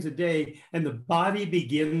several times a day. And the body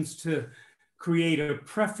begins to create a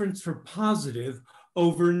preference for positive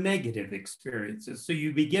over negative experiences. So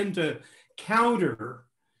you begin to counter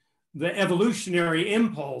the evolutionary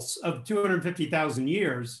impulse of 250,000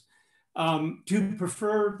 years to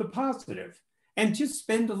prefer the positive and just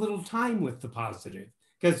spend a little time with the positive.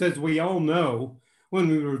 Because as we all know, when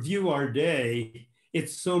we review our day,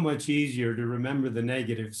 it's so much easier to remember the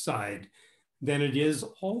negative side than it is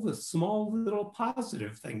all the small little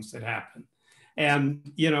positive things that happen. And,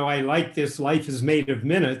 you know, I like this life is made of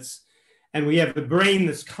minutes, and we have the brain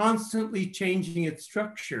that's constantly changing its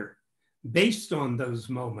structure based on those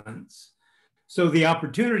moments. So the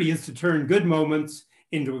opportunity is to turn good moments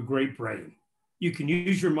into a great brain. You can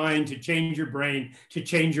use your mind to change your brain, to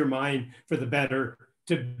change your mind for the better,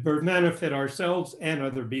 to benefit ourselves and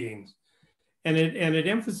other beings. And it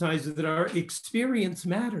emphasizes that our experience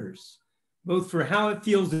matters, both for how it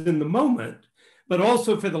feels in the moment, but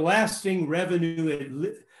also for the lasting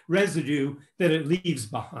residue that it leaves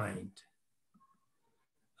behind.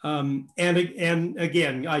 And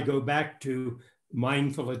again, I go back to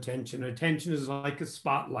mindful attention. Attention is like a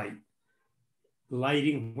spotlight,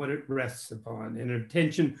 lighting what it rests upon. And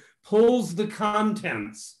attention pulls the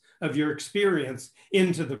contents of your experience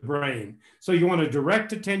into the brain. So you want to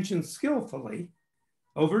direct attention skillfully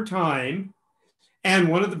over time. And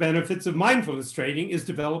one of the benefits of mindfulness training is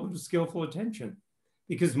development of skillful attention,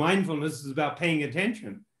 because mindfulness is about paying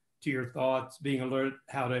attention to your thoughts, being alert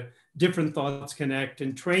how different thoughts connect,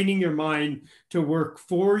 and training your mind to work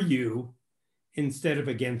for you instead of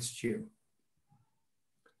against you.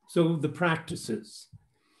 So the practices,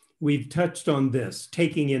 we've touched on this,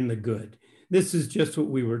 taking in the good. This is just what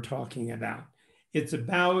we were talking about. It's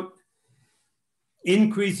about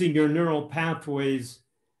increasing your neural pathways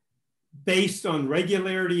based on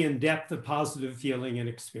regularity and depth of positive feeling and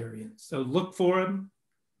experience. So look for them,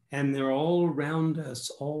 and they're all around us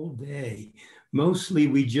all day. Mostly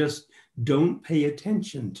we just don't pay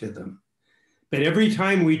attention to them. But every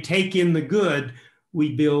time we take in the good,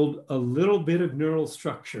 we build a little bit of neural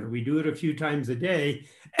structure. We do it a few times a day,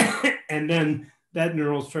 and then that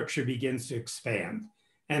neural structure begins to expand.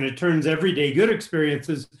 And it turns everyday good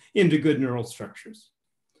experiences into good neural structures.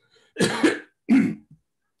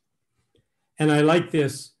 And I like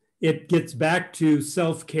this. It gets back to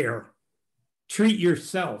self-care. Treat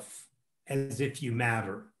yourself as if you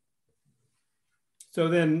matter. So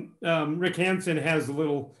then Rick Hansen has a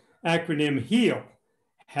little acronym, HEAL.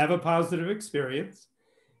 Have a positive experience,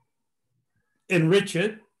 enrich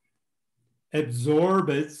it, absorb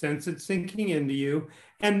it, sense it sinking into you.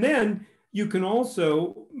 And then you can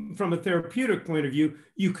also, from a therapeutic point of view,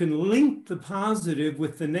 you can link the positive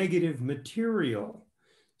with the negative material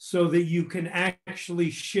so that you can actually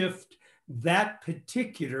shift that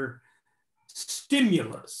particular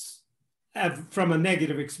stimulus from a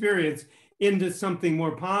negative experience into something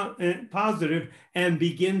more positive and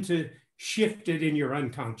begin to shift it in your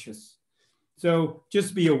unconscious. So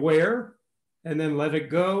just be aware and then let it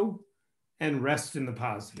go and rest in the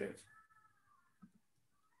positive.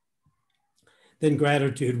 Then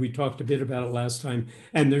gratitude, we talked a bit about it last time,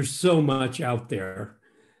 and there's so much out there,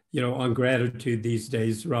 on gratitude these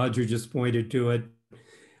days. Roger just pointed to it.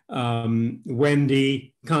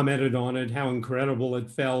 Wendy commented on it, how incredible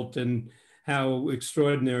it felt and how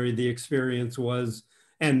extraordinary the experience was.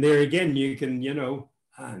 And there again, you can,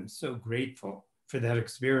 I'm so grateful for that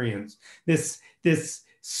experience. This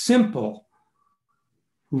simple,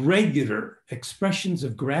 regular expressions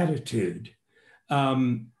of gratitude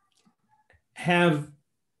have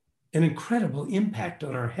an incredible impact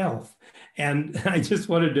on our health. And I just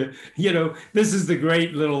wanted to, this is the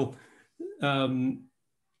great little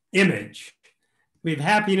image. We have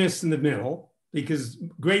happiness in the middle because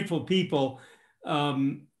grateful people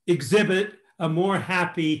exhibit a more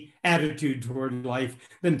happy attitude toward life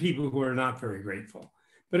than people who are not very grateful.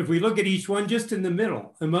 But if we look at each one just in the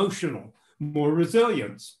middle, emotional, more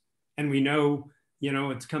resilience. And we know,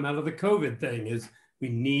 it's come out of the COVID thing, is we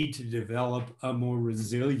need to develop a more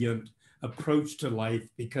resilient approach to life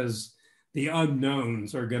because the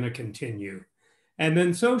unknowns are going to continue. And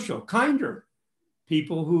then social, kinder.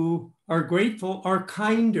 People who are grateful are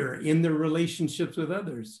kinder in their relationships with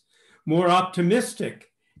others, more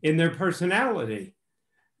optimistic in their personality,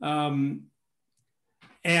 and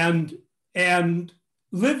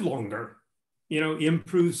live longer,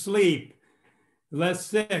 improve sleep, less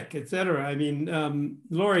sick, etc. I mean,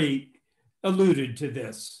 Lori alluded to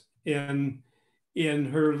this in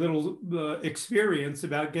her little experience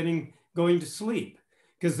about going to sleep,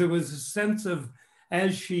 because there was a sense of,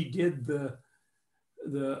 as she did the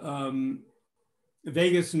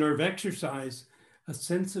vagus nerve exercise, a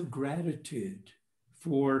sense of gratitude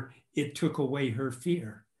for it took away her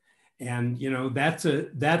fear. And that's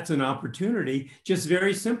an opportunity, just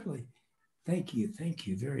very simply. Thank you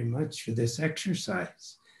very much for this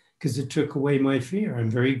exercise, because it took away my fear. I'm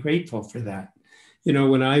very grateful for that.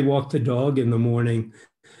 When I walk the dog in the morning,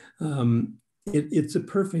 it's a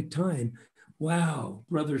perfect time. Wow,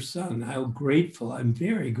 brother, son, how grateful. I'm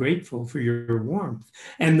very grateful for your warmth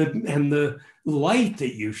and the light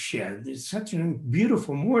that you shed. It's such a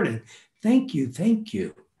beautiful morning. Thank you.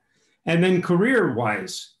 And then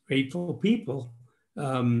career-wise, grateful people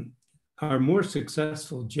are more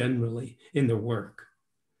successful generally in their work.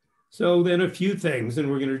 So then a few things, and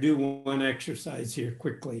we're going to do one exercise here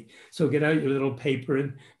quickly. So get out your little paper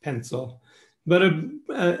and pencil. But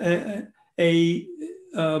a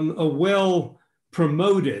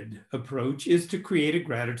well-promoted approach is to create a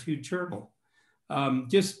gratitude journal.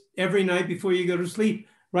 Just every night before you go to sleep,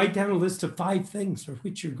 write down a list of 5 things for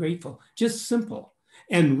which you're grateful. Just simple.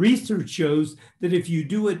 And research shows that if you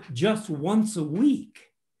do it just once a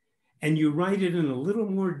week and you write it in a little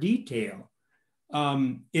more detail,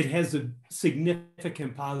 it has a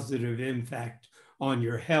significant positive impact on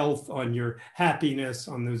your health, on your happiness,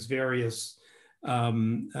 on those various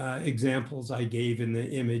examples I gave in the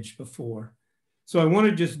image before. So I want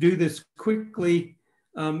to just do this quickly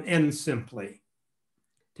and simply.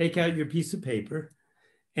 Take out your piece of paper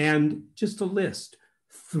and just a list.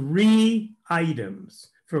 3 items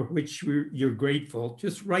for which you're grateful.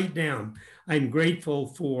 Just write down, I'm grateful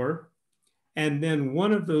for, and then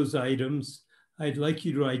one of those items, I'd like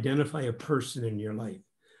you to identify a person in your life.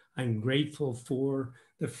 I'm grateful for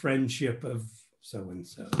the friendship of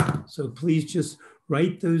so-and-so. So please just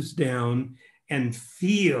write those down and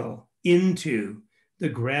feel into the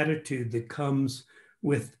gratitude that comes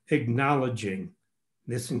with acknowledging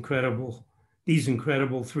these incredible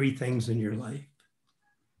 3 things in your life.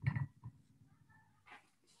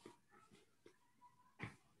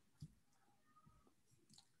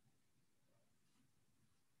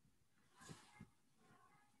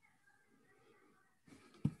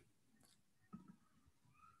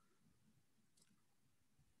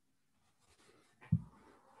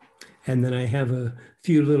 And then I have a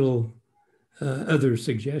few little other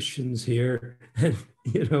suggestions here. And,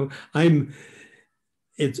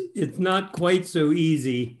 it's not quite so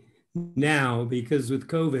easy now because with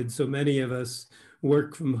COVID, so many of us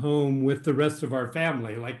work from home with the rest of our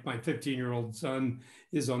family. Like my 15-year-old son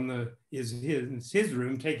is in his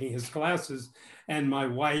room taking his classes, and my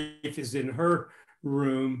wife is in her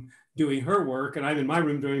room doing her work, and I'm in my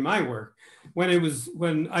room doing my work.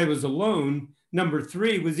 When I was alone, number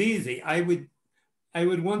 3 was easy. I would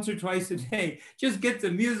once or twice a day just get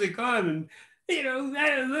the music on and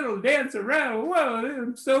a little dance around.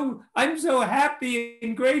 Whoa, I'm so happy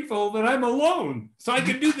and grateful that I'm alone, so I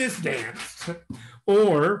can do this dance.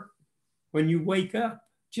 Or when you wake up,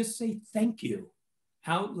 just say thank you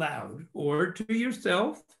out loud or to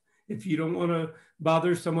yourself if you don't want to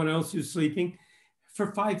bother someone else who's sleeping,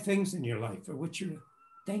 for 5 things in your life for which you're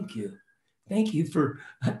thank you. Thank you for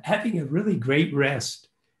having a really great rest.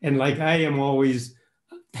 And like I am always,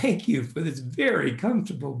 thank you for this very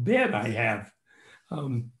comfortable bed I have.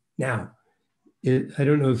 Now, I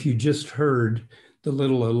don't know if you just heard the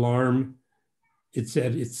little alarm. It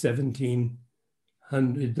said it's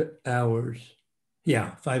 1700 hours.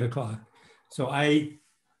 Yeah, 5 o'clock. So I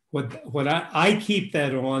keep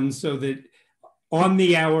that on so that on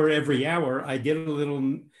the hour, every hour, I get a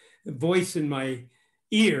little voice in my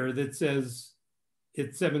ear that says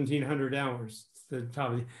it's 1700 hours.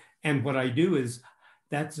 And what I do is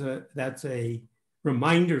that's a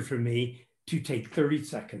reminder for me to take 30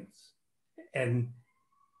 seconds and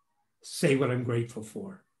say what I'm grateful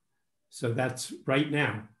for. So that's right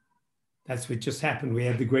now. That's what just happened. We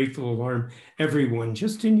had the grateful alarm. Everyone,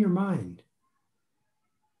 just in your mind,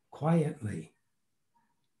 quietly.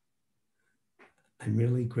 I'm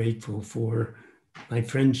really grateful for my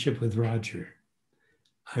friendship with Roger.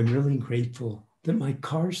 I'm really grateful that my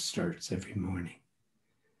car starts every morning.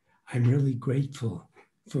 I'm really grateful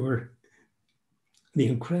for the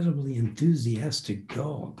incredibly enthusiastic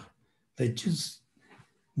dog that just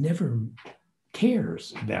never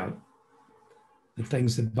cares about the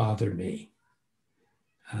things that bother me.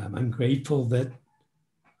 I'm grateful that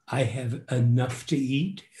I have enough to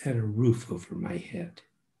eat and a roof over my head.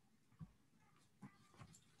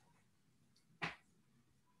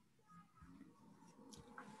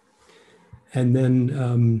 And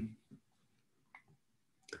then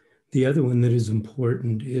the other one that is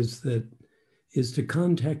important is to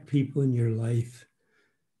contact people in your life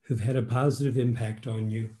who've had a positive impact on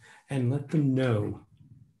you and let them know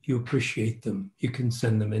you appreciate them. You can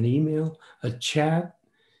send them an email, a chat,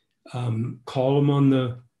 call them on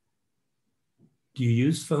the, do you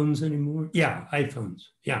use phones anymore? Yeah, iPhones,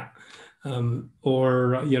 yeah.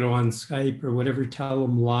 Or, on Skype or whatever, tell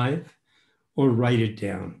them live or write it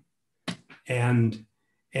down. And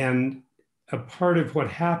a part of what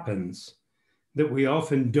happens that we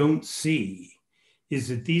often don't see is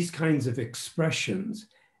that these kinds of expressions,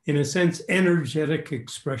 in a sense, energetic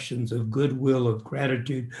expressions of goodwill, of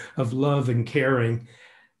gratitude, of love and caring,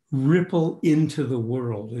 ripple into the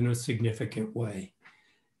world in a significant way.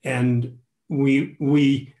 And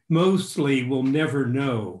we mostly will never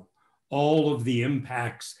know all of the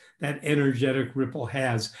impacts that energetic ripple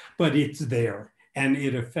has, but it's there and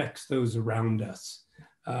it affects those around us.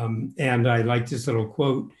 And I like this little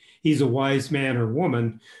quote: he's a wise man or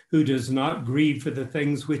woman who does not grieve for the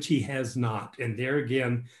things which he has not. And there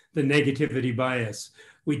again, the negativity bias.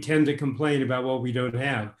 We tend to complain about what we don't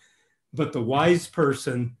have, but the wise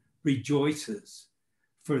person rejoices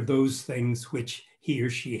for those things which he or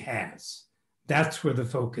she has. That's where the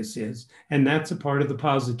focus is. And that's a part of the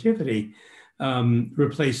positivity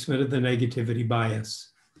replacement of the negativity bias.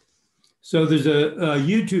 So there's a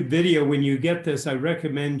YouTube video. When you get this, I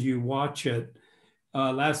recommend you watch it.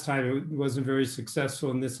 Last time it wasn't very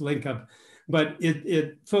successful in this link up, but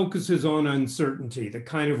it focuses on uncertainty, the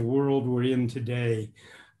kind of world we're in today.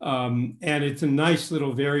 And it's a nice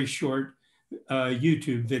little, very short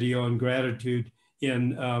YouTube video on gratitude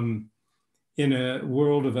in a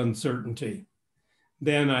world of uncertainty.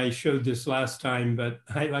 Then I showed this last time, but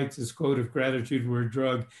I like this quote: if gratitude were a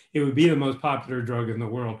drug, it would be the most popular drug in the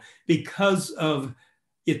world because of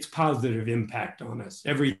its positive impact on us.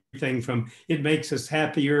 Everything from it makes us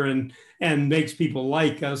happier and makes people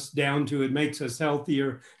like us, down to it makes us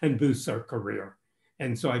healthier and boosts our career.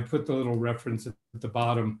 And so I put the little reference at the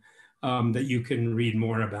bottom that you can read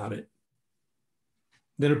more about it.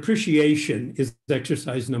 Then appreciation is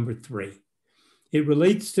exercise number 3. It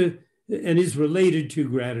relates to and is related to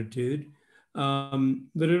gratitude,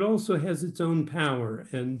 but it also has its own power.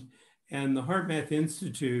 And the HeartMath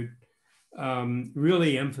Institute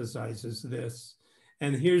really emphasizes this.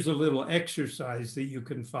 And here's a little exercise that you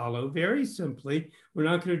can follow very simply. We're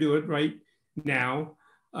not going to do it right now,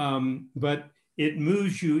 but it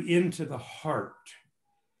moves you into the heart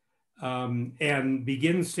and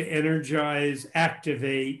begins to energize,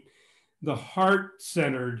 activate the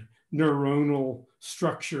heart-centered neuronal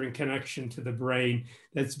structure and connection to the brain.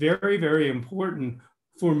 That's very, very important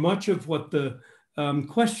for much of what the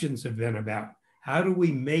questions have been about. How do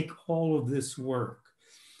we make all of this work?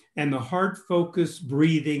 And the heart focus,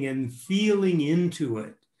 breathing and feeling into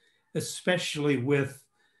it, especially with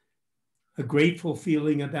a grateful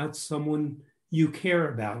feeling about someone you care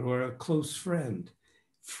about or a close friend,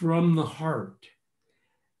 from the heart,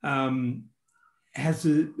 has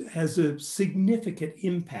a significant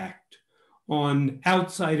impact on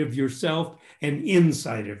outside of yourself and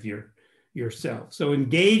inside of yourself. So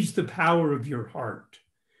engage the power of your heart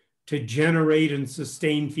to generate and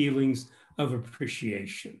sustain feelings of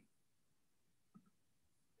appreciation.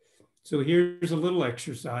 So here's a little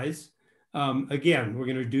exercise. Again, we're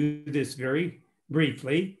going to do this very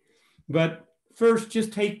briefly, but first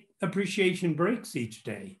just take appreciation breaks each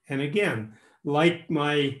day. And again, like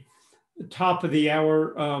my top of the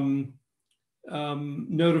hour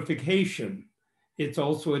notification, it's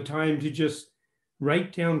also a time to just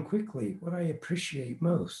write down quickly what I appreciate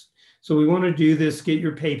most. So we want to do this, get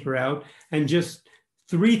your paper out, and just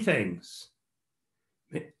 3 things.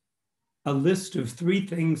 A list of 3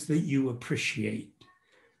 things that you appreciate.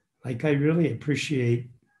 Like, I really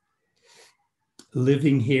appreciate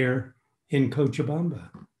living here in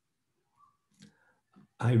Cochabamba.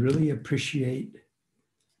 I really appreciate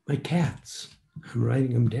my cats. I'm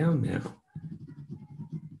writing them down now.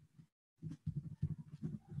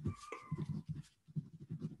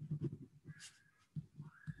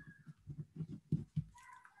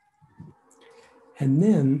 And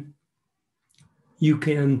then you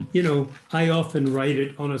can, I often write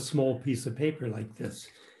it on a small piece of paper like this,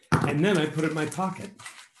 and then I put it in my pocket.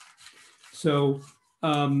 So,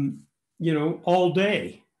 all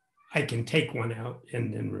day I can take one out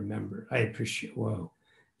and then remember, I appreciate, whoa,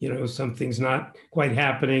 something's not quite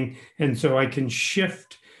happening. And so I can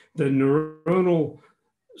shift the neuronal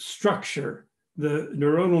structure, the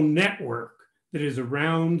neuronal network that is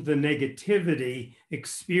around the negativity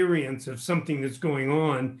experience of something that's going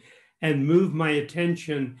on, and move my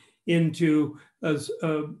attention into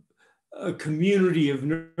a community of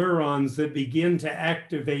neurons that begin to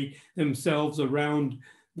activate themselves around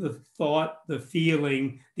the thought, the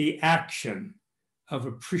feeling, the action of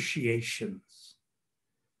appreciations,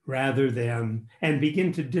 rather than, and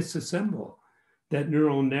begin to disassemble that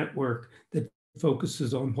neural network that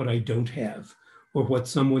focuses on what I don't have or what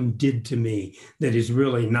someone did to me that is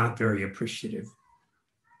really not very appreciative.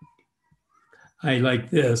 I like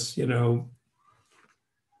this,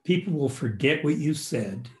 people will forget what you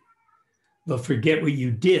said. They'll forget what you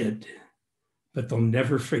did, but they'll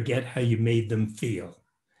never forget how you made them feel.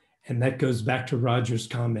 And that goes back to Roger's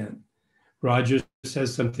comment. Roger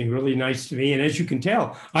says something really nice to me. And as you can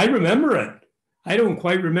tell, I remember it. I don't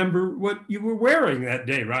quite remember what you were wearing that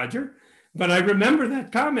day, Roger, but I remember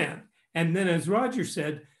that comment. And then as Roger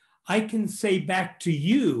said, I can say back to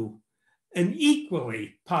you an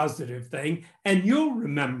equally positive thing, and you'll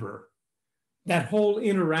remember that whole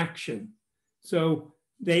interaction. So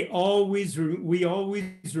we always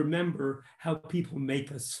remember how people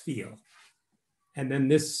make us feel. And then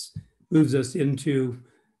this moves us into,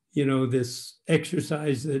 this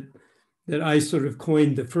exercise that I sort of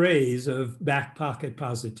coined the phrase of back pocket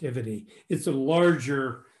positivity. It's a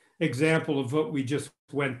larger example of what we just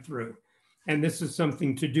went through. And this is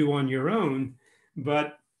something to do on your own,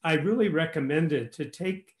 but I really recommend it to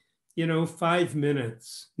take, 5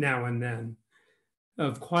 minutes now and then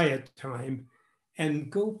of quiet time and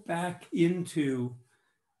go back into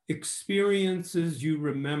experiences you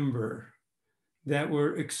remember that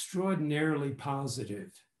were extraordinarily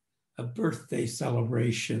positive, a birthday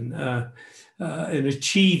celebration, an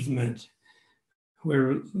achievement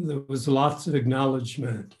where there was lots of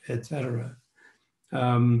acknowledgement, etc.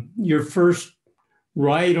 Your first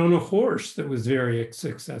ride on a horse that was very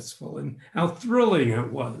successful and how thrilling it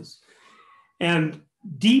was. And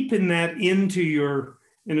deepen that into your,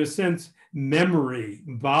 in a sense, memory,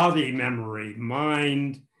 body memory,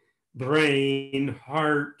 mind, brain,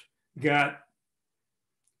 heart, gut,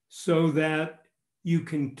 so that you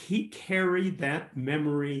can carry that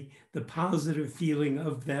memory, the positive feeling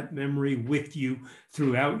of that memory with you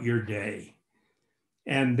throughout your day.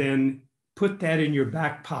 And then put that in your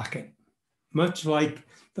back pocket, much like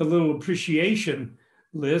the little appreciation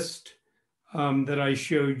list that I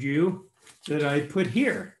showed you that I put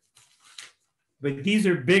here. But these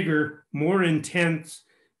are bigger, more intense,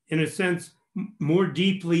 in a sense, more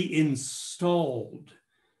deeply installed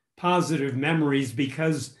positive memories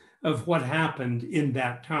because of what happened in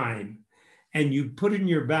that time. And you put it in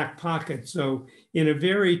your back pocket. So in a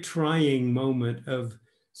very trying moment of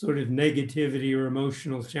sort of negativity or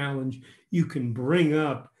emotional challenge, you can bring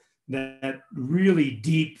up that really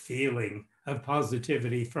deep feeling of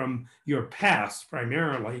positivity from your past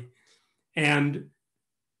primarily. And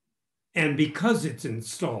because it's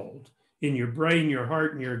installed in your brain, your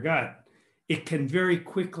heart, and your gut, it can very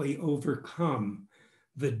quickly overcome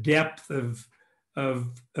the depth of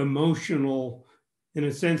emotional, in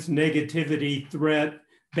a sense, negativity, threat,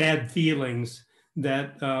 bad feelings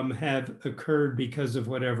that have occurred because of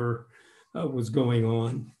whatever was going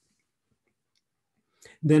on.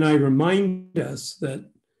 then I remind us that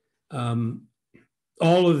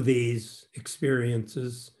all of these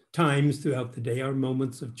experiences, times throughout the day, are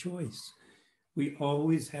moments of choice. We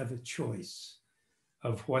always have a choice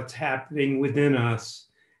of what's happening within us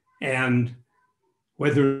and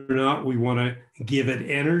whether or not we want to give it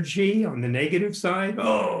energy on the negative side.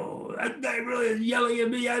 Oh, that guy really is yelling at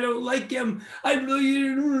me. I don't like him. I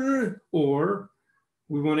really, or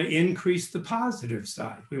we want to increase the positive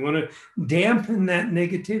side. We want to dampen that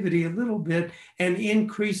negativity a little bit and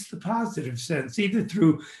increase the positive sense, either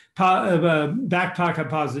through back pocket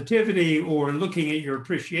positivity or looking at your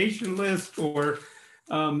appreciation list or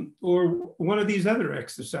one of these other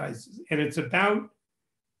exercises. And it's about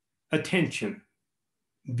attention,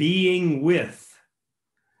 being with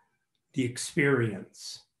the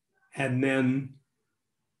experience, and then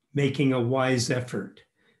making a wise effort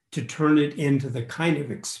to turn it into the kind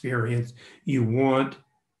of experience you want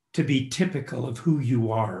to be typical of who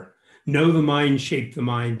you are. Know the mind, shape the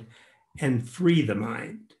mind, and free the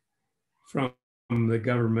mind from the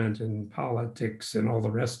government and politics and all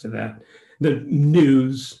the rest of that, the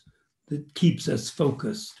news that keeps us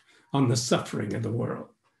focused on the suffering of the world.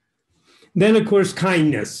 Then, of course,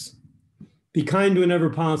 kindness. Be kind whenever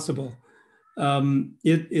possible.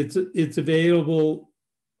 It's available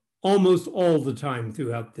almost all the time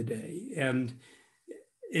throughout the day. And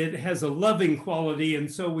it has a loving quality, and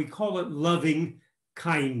so we call it loving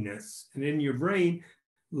kindness. And in your brain,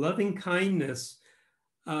 loving kindness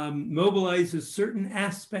mobilizes certain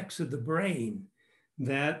aspects of the brain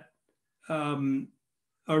that are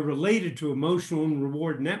related to emotional and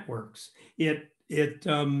reward networks. It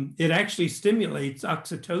actually stimulates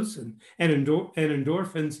oxytocin and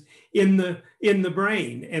endorphins in the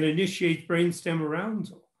brain and initiates brainstem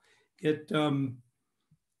arousal.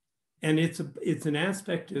 And it's an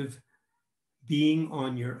aspect of being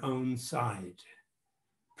on your own side,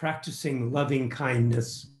 practicing loving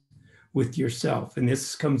kindness with yourself. And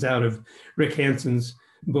this comes out of Rick Hanson's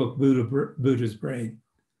book, Buddha's Brain.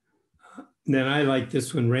 And then I like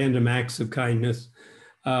this one, Random Acts of Kindness,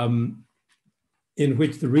 in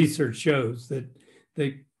which the research shows that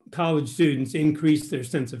the college students increase their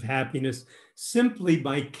sense of happiness simply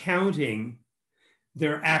by counting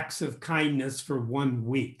their acts of kindness for 1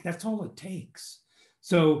 week. That's all it takes.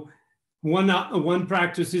 So one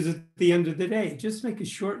practice is at the end of the day, just make a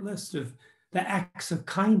short list of the acts of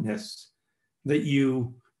kindness that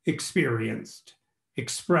you experienced,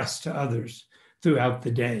 expressed to others throughout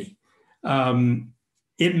the day.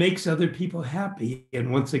 It makes other people happy.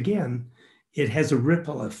 And once again, it has a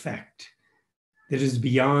ripple effect that is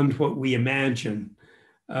beyond what we imagine.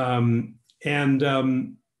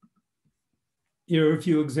 Here are a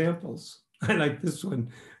few examples. I like this one.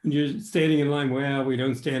 When you're standing in line, well, we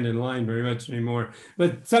don't stand in line very much anymore,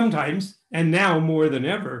 but sometimes, and now more than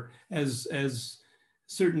ever, as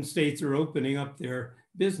certain states are opening up their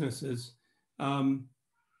businesses, the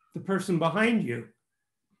person behind you,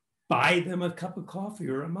 buy them a cup of coffee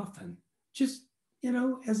or a muffin, just,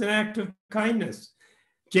 as an act of kindness.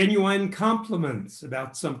 Genuine compliments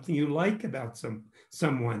about something you like about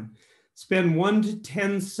someone. Spend 1 to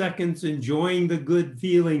 10 seconds enjoying the good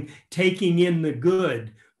feeling, taking in the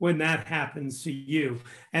good when that happens to you.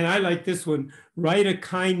 And I like this one. Write a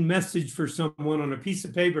kind message for someone on a piece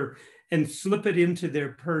of paper and slip it into their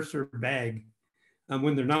purse or bag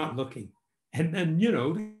when they're not looking. And then,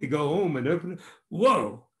 they go home and open it.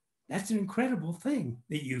 Whoa, that's an incredible thing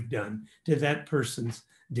that you've done to that person's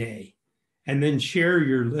day. And then share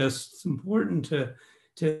your list. It's important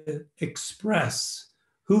to express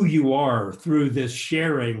who you are through this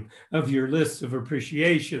sharing of your list of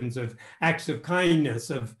appreciations, of acts of kindness,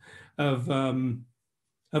 of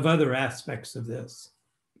other aspects of this.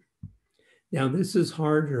 Now, this is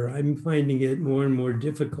harder. I'm finding it more and more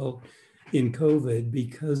difficult in COVID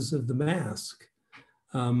because of the mask.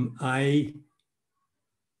 I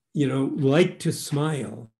like to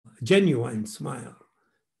smile, genuine smiles,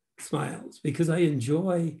 because I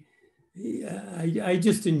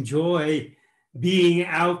just enjoy being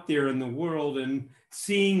out there in the world and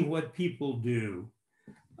seeing what people do.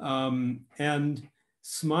 And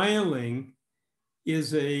smiling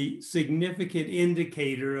is a significant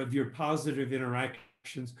indicator of your positive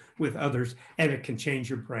interactions with others, and it can change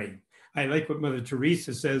your brain. I like what Mother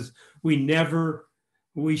Teresa says, we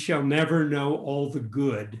shall never know all the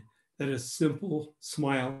good that a simple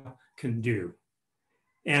smile can do.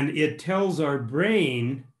 And it tells our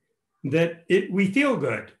brain that we feel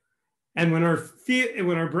good. And when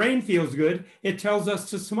our brain feels good, it tells us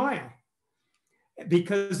to smile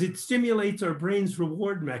because it stimulates our brain's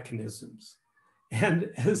reward mechanisms.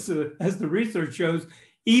 And as the research shows,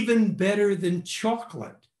 even better than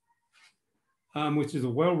chocolate, which is a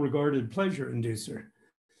well-regarded pleasure inducer.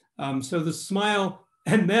 So the smile,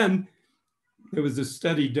 and then there was a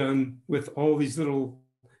study done with all these little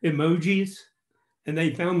emojis, and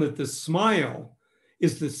they found that the smile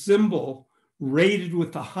is the symbol rated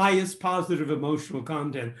with the highest positive emotional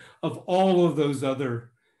content of all of those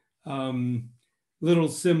other little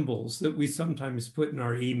symbols that we sometimes put in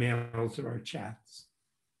our emails or our chats.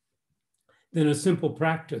 Then a simple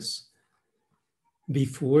practice.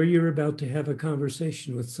 Before you're about to have a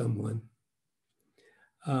conversation with someone,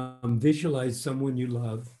 visualize someone you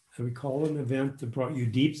love and recall an event that brought you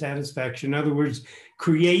deep satisfaction. In other words,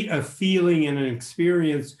 create a feeling and an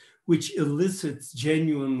experience which elicits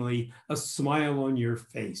genuinely a smile on your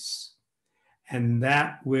face. And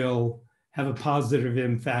that will have a positive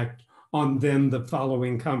impact on then the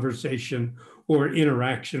following conversation or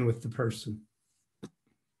interaction with the person.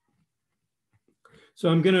 So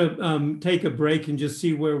I'm going to take a break and just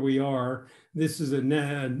see where we are. This is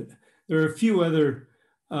there are a few other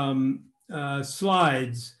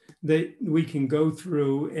slides that we can go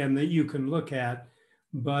through and that you can look at,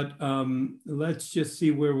 but let's just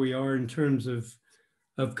see where we are in terms of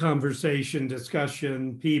conversation,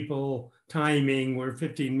 discussion, people, timing. We're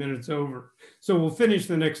 15 minutes over. So we'll finish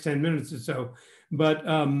the next 10 minutes or so, but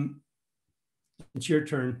it's your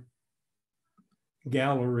turn.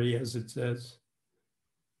 Gallery, as it says.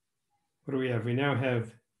 What do we have? We now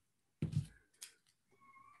have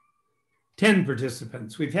 10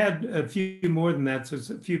 participants. We've had a few more than that, so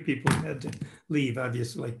a few people had to leave,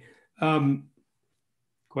 obviously.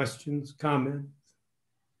 Questions, comments?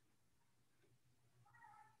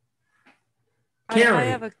 I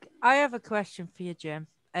have a question for you, Jim.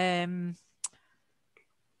 Maybe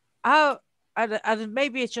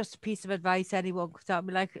it's just a piece of advice anyone could tell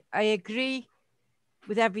me. Like, I agree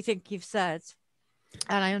with everything you've said,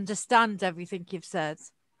 and I understand everything you've said.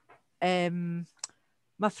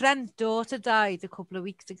 My friend's daughter died a couple of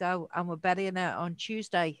weeks ago, and we're burying her on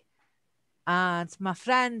Tuesday. And my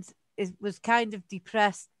friend was kind of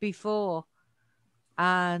depressed before,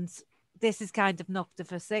 and this is kind of knocked her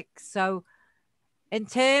for six. So, in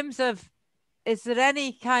terms of, is there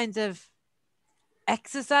any kind of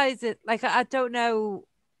exercise that, like, I don't know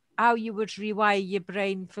how you would rewire your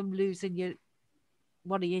brain from losing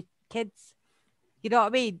one of your kids? You know what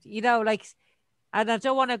I mean? You know, like, and I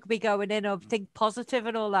don't want to be going in or think positive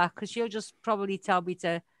and all that, because she'll just probably tell me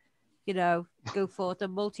to, you know, go forth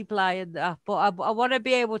and multiply and that. But I want to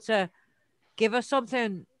be able to give her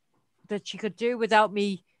something that she could do without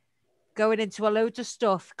me going into a load of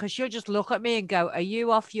stuff, because she'll just look at me and go, "Are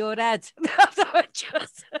you off your head?"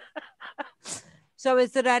 So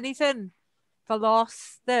is there anything for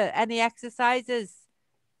loss, any exercises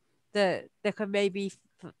that can maybe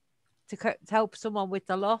to help someone with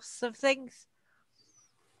the loss of things?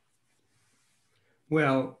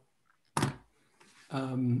 Well,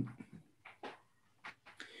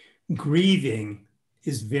 grieving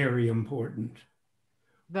is very important.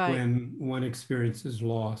 Right. When one experiences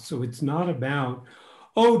loss. So it's not about,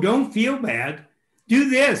 oh, don't feel bad, do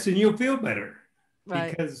this and you'll feel better.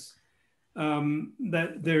 Right. Because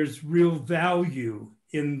that there's real value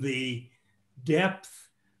in the depth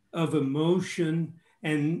of emotion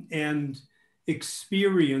and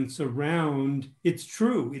experience around, it's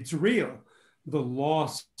true, it's real, the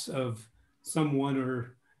loss of someone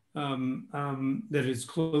or that is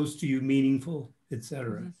close to you, meaningful,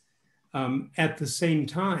 etc. Mm-hmm. At the same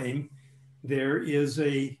time, there is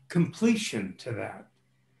a completion to that.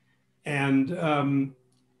 And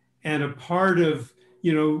a part of,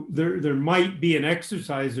 you know, there might be an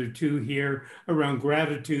exercise or two here around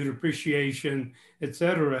gratitude, appreciation,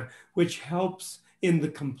 etc., which helps in the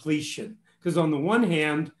completion. Because on the one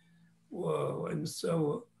hand, whoa,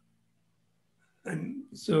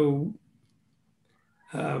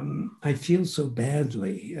 I feel so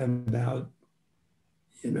badly about,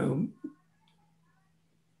 you know,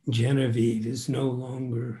 Genevieve is no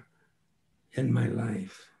longer in my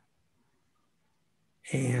life.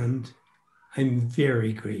 And I'm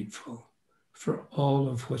very grateful for all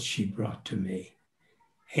of what she brought to me.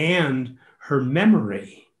 And her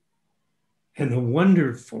memory and the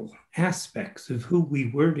wonderful aspects of who we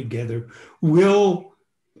were together will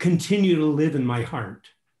continue to live in my heart.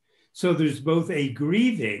 So there's both a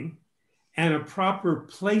grieving and a proper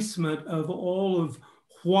placement of all of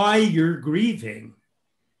why you're grieving,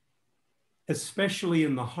 especially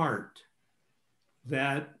in the heart,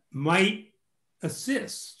 that might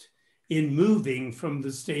assist in moving from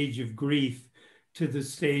the stage of grief to the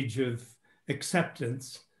stage of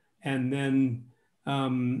acceptance and then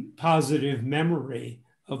positive memory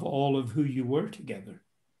of all of who you were together.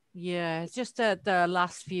 Yeah, it's just that the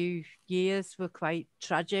last few years were quite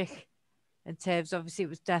tragic in terms, obviously, it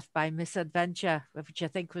was death by misadventure, which I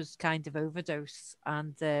think was kind of overdose.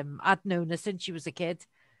 And I'd known her since she was a kid.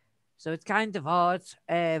 So it's kind of hard.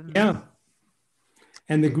 Yeah.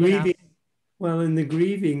 And the grieving, well, in the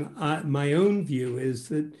grieving, my own view is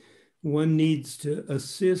that one needs to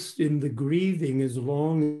assist in the grieving as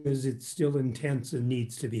long as it's still intense and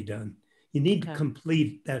needs to be done. You need to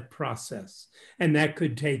complete that process. And that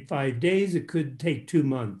could take 5 days, it could take 2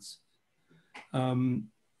 months.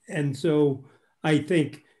 And so I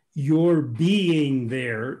think your being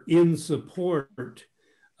there in support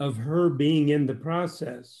of her being in the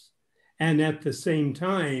process, and at the same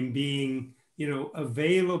time being,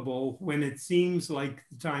 available when it seems like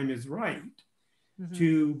the time is right,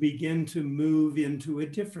 to begin to move into a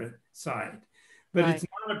different side. But it's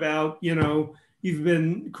not about, you've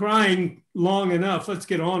been crying long enough, let's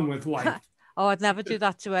get on with life. Oh, I'd never do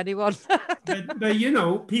that to anyone.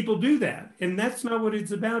 but people do that. And that's not what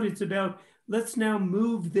it's about. It's about, let's now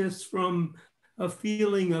move this from a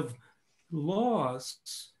feeling of loss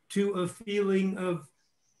to a feeling of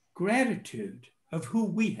gratitude of who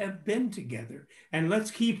we have been together. And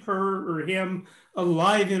let's keep her or him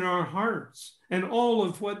alive in our hearts and all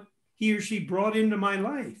of what he or she brought into my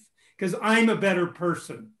life. Because I'm a better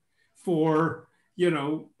person for,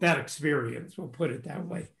 that experience. We'll put it that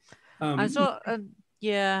way. And so,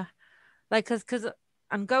 yeah, like, because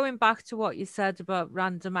I'm going back to what you said about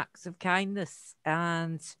random acts of kindness.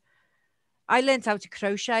 And I learned how to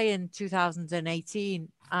crochet in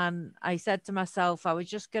 2018. And I said to myself, I was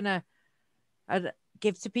just going to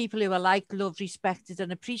give to people who I like, love, respected,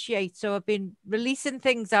 and appreciate. So I've been releasing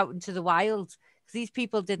things out into the wild because these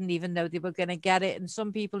people didn't even know they were going to get it. And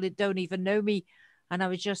some people that don't even know me. And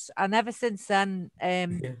and ever since then,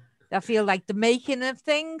 I feel like the making of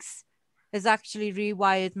things has actually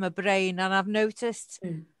rewired my brain. And I've noticed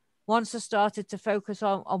once I started to focus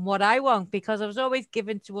on what I want, because I was always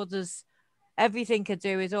giving to others, everything I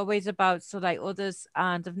do is always about others.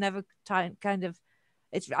 And I've never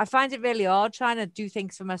I find it really hard trying to do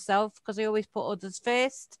things for myself because I always put others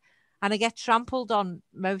first and I get trampled on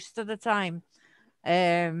most of the time.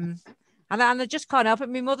 And I just can't help it.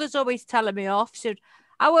 My mother's always telling me off. She said,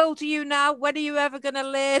 how old are you now? When are you ever going to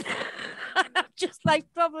learn? And I'm just like,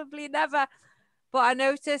 probably never. But I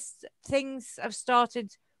noticed things have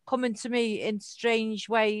started coming to me in strange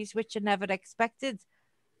ways, which I never expected,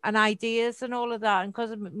 and ideas and all of that. And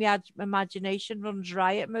because my imagination runs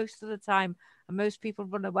riot most of the time, and most people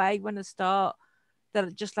run away when they start,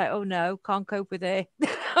 they're just like, oh no, can't cope with it.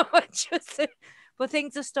 But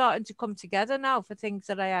things are starting to come together now for things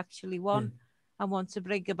that I actually want and want to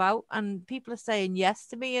bring about. And people are saying yes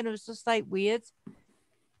to me. And it was just like weird,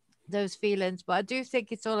 those feelings. But I do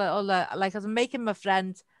think it's all like as I'm making my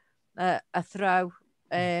friend a throw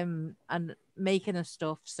and making her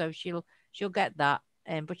stuff. So she'll get that.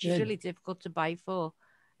 But she's really difficult to buy for.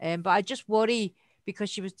 But I just worry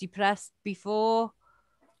because she was depressed before.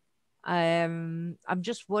 I'm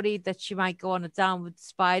just worried that she might go on a downward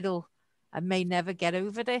spiral and may never get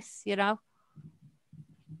over this,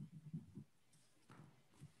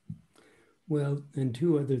 Well, and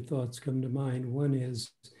two other thoughts come to mind. One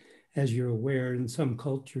is, as you're aware, in some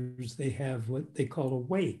cultures, they have what they call a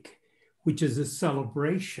wake, which is a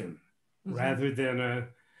celebration rather than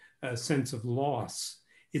a sense of loss.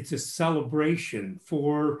 It's a celebration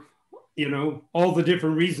for, all the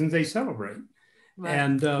different reasons they celebrate. Right.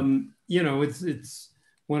 And, it's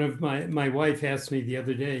one of my wife asked me the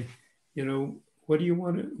other day, what do you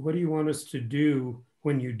want us to do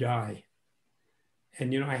when you die?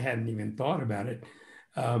 And, I hadn't even thought about it.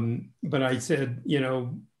 But I said,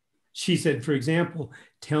 she said, for example,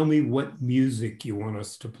 tell me what music you want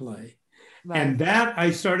us to play. Right. And that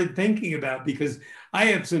I started thinking about because I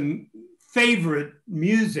have some favorite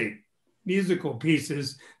musical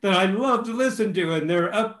pieces that I love to listen to, and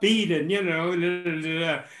they're upbeat and,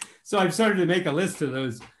 so I've started to make a list of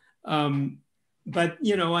those. But,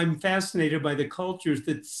 I'm fascinated by the cultures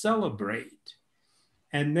that celebrate.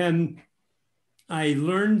 And then I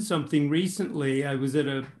learned something recently. I was at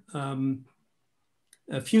a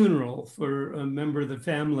funeral for a member of the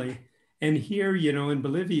family. And here, in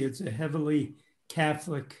Bolivia, it's a heavily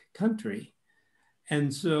Catholic country.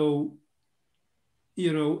 And so,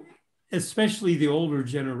 especially the older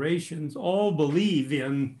generations all believe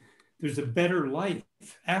in there's a better life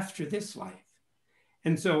after this life.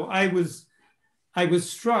 And so I was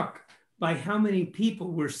struck by how many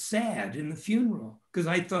people were sad in the funeral because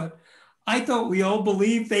I thought we all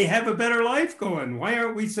believed they have a better life going. Why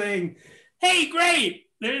aren't we saying, hey, great?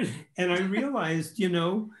 And I realized,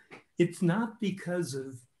 it's not because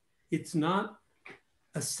of it's not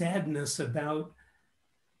a sadness about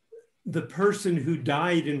the person who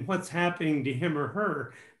died and what's happening to him or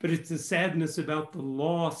her, but it's a sadness about the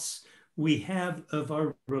loss we have of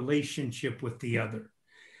our relationship with the other.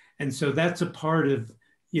 And so that's a part of,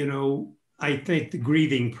 you know, I think the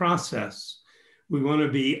grieving process. We want to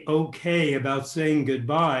be okay about saying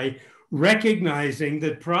goodbye, recognizing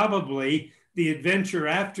that probably the adventure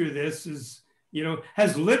after this is, you know,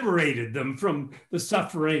 has liberated them from the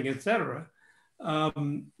suffering, etc.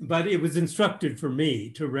 But it was instructive for me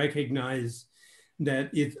to recognize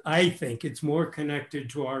that I think it's more connected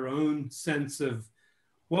to our own sense of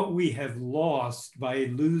what we have lost by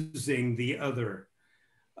losing the other,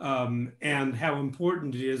 and how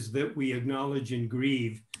important it is that we acknowledge and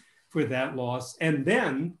grieve for that loss, and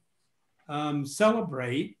then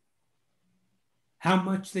celebrate how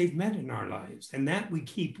much they've meant in our lives, and that we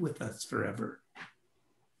keep with us forever.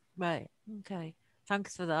 Right. Okay.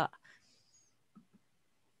 Thanks for that.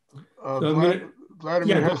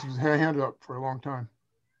 Vladimir has his hand up for a long time.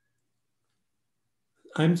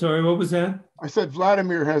 I'm sorry, what was that? I said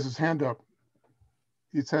Vladimir has his hand up.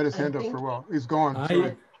 He's had his hand up for a while. He's gone. He's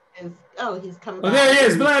coming back. Oh, there he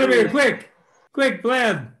is, Vladimir, quick,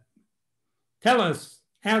 Vlad. Tell us,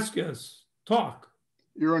 ask us, talk.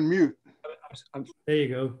 You're on mute. There you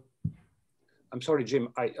go. I'm sorry, Jim.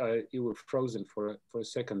 You were frozen for a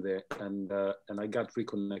second there, and I got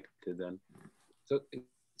reconnected then. So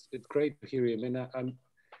it's great to hear you. I mean,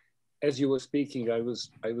 as you were speaking, I was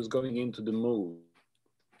going into the mood.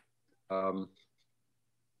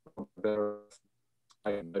 Very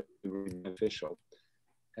beneficial.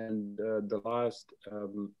 And the last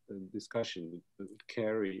discussion with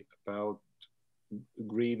Carrie about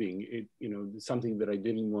grieving, you know, something that I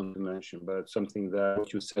didn't want to mention, but something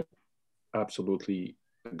that you said, absolutely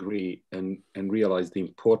agree and realize the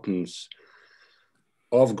importance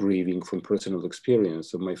of grieving from personal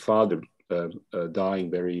experience of my father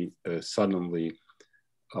dying very suddenly,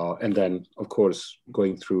 and then of course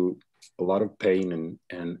going through a lot of pain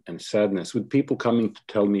and sadness, with people coming to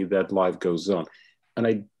tell me that life goes on. And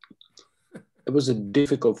it was a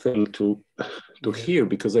difficult thing to hear,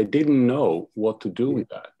 because I didn't know what to do with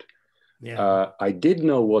that. Yeah. I did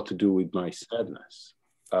know what to do with my sadness.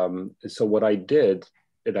 So what I did,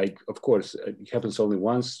 and of course, it happens only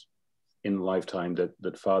once in a lifetime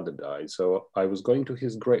that father died. So I was going to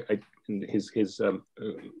his grave. His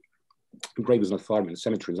grave is not far, the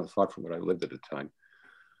cemetery is not far from where I lived at the time.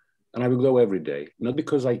 And I would go every day, not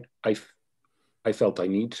because I felt I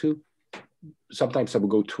need to. Sometimes I would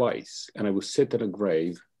go twice, and I would sit at a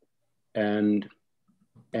grave and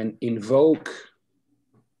invoke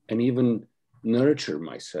and even nurture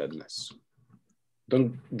my sadness. I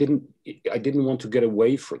didn't want to get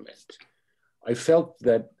away from it. I felt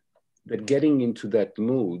that getting into that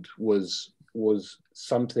mood was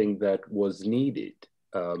something that was needed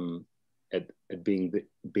at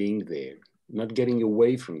being there, not getting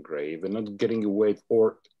away from grave and not getting away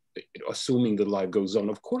or assuming that life goes on.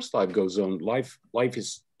 Of course, life goes on. Life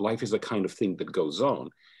is a kind of thing that goes on,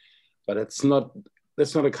 but that's not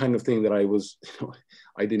a kind of thing that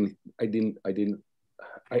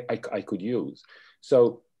I could use.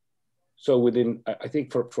 So within, I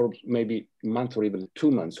think for maybe a month or even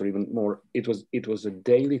 2 months or even more, it was a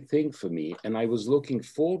daily thing for me. And I was looking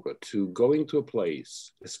forward to going to a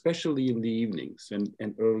place, especially in the evenings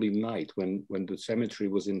and early night when the cemetery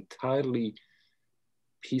was entirely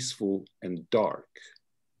peaceful and dark,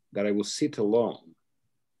 that I will sit alone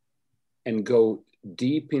and go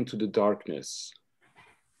deep into the darkness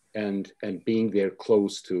and being there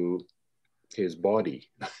close to his body,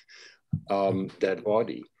 that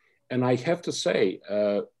body. And I have to say,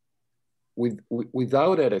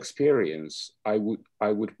 without that experience, I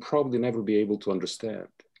would probably never be able to understand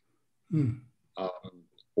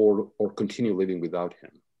or continue living without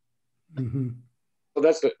him. Mm-hmm. So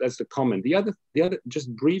that's the comment. The other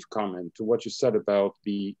just brief comment to what you said about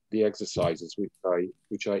the exercises, which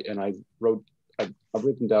I've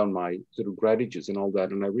written down my sort of gratitudes and all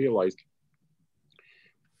that, and I realized,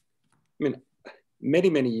 I mean,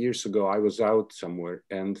 many years ago, I was out somewhere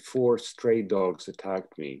and 4 stray dogs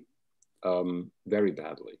attacked me very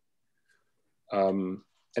badly. And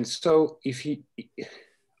so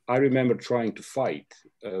I remember trying to fight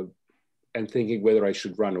and thinking whether I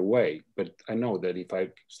should run away. But I know that if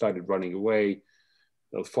I started running away,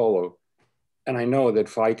 they'll follow. And I know that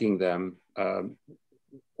fighting them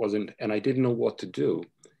wasn't, and I didn't know what to do.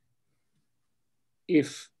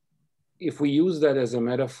 If we use that as a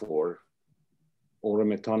metaphor, or a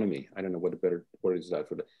metonymy, I don't know what a better word is that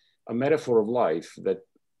for that, a metaphor of life, that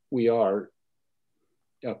we are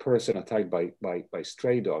a person attacked by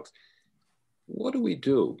stray dogs, what do we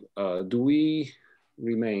do? Do we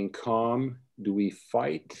remain calm? Do we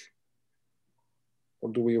fight? Or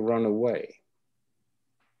do we run away?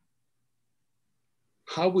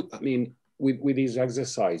 How would, I mean, with these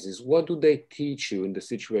exercises, what do they teach you in the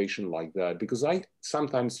situation like that? Because I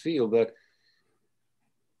sometimes feel that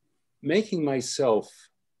making myself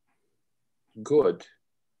good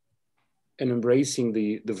and embracing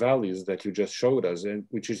the values that you just showed us, and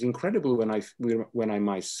which is incredible when I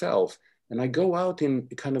myself, and I go out in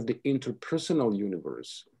kind of the interpersonal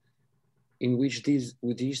universe in which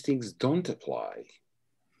these things don't apply.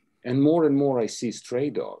 And more I see stray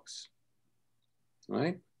dogs,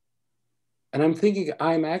 right? And I'm thinking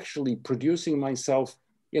I'm actually producing myself,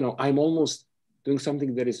 you know, I'm almost doing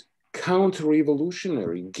something that is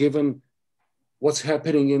counter-revolutionary given what's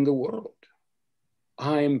happening in the world.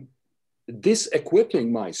 I'm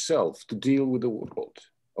disequipping myself to deal with the world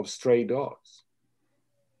of stray dogs.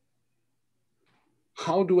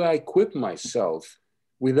 How do I equip myself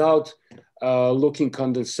without looking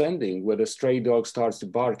condescending when a stray dog starts to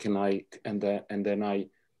bark and then I,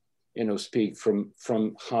 you know, speak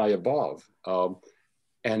from high above,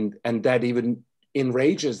 and that even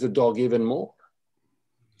enrages the dog even more.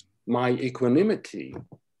 My equanimity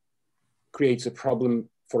creates a problem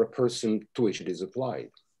for a person to which it is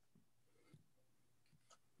applied.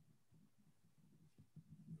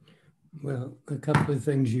 Well, a couple of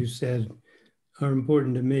things you said are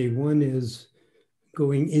important to me. One is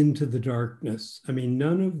going into the darkness. I mean,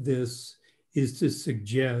 none of this is to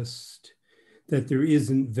suggest that there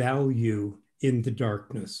isn't value in the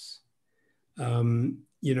darkness.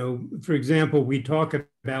 You know, for example, we talk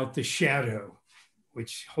about the shadow,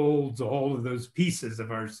 which holds all of those pieces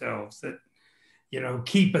of ourselves that, you know,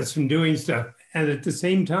 keep us from doing stuff. And at the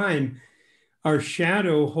same time, our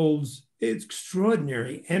shadow holds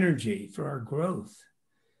extraordinary energy for our growth.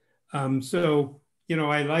 So, you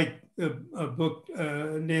know, I like a book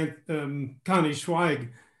Connie Schweig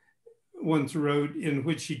once wrote in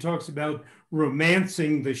which she talks about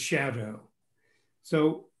romancing the shadow.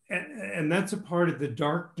 So, and that's a part of the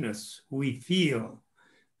darkness we feel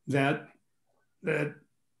that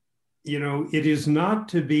you know, it is not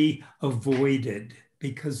to be avoided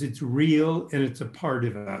because it's real and it's a part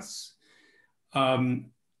of us.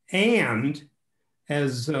 And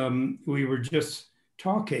as we were just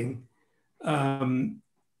talking,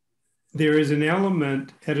 there is an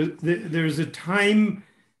element, there's a time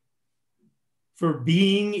for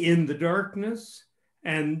being in the darkness.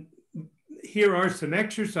 And here are some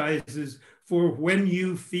exercises for when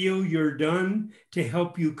you feel you're done to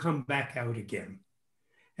help you come back out again.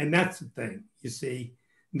 And that's the thing, you see,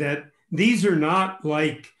 that these are not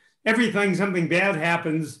like everything, something bad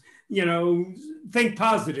happens, you know, think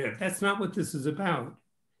positive. That's not what this is about.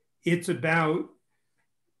 It's about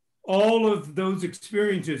all of those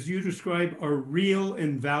experiences you describe are real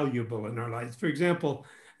and valuable in our lives. For example,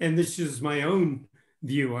 and this is my own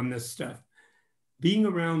view on this stuff, being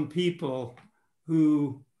around people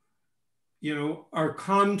who, you know, are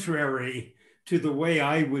contrary to the way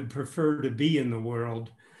I would prefer to be in the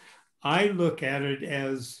world, I look at it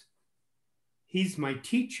as he's my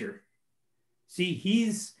teacher. See,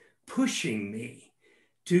 he's pushing me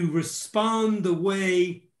to respond the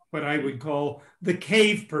way what I would call the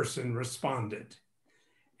cave person responded.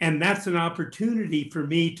 And that's an opportunity for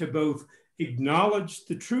me to both acknowledge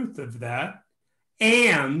the truth of that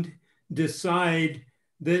and decide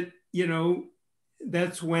that, you know,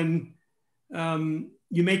 that's when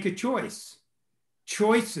you make a choice.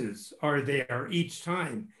 Choices are there each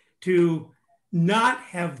time to not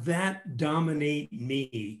have that dominate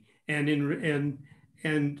me.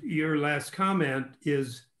 And your last comment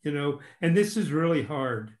is, you know, and this is really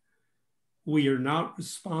hard. We are not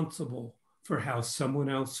responsible for how someone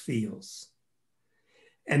else feels.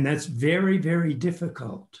 And that's very, very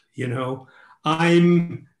difficult. You know,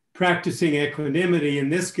 I'm practicing equanimity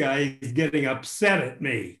and this guy is getting upset at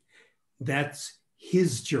me. That's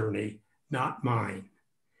his journey, not mine.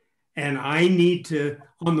 And I need to,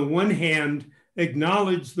 on the one hand,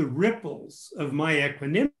 acknowledge the ripples of my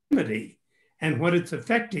equanimity and what it's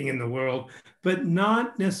affecting in the world, but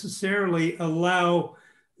not necessarily allow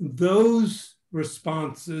those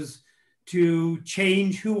responses to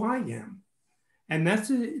change who I am. And it's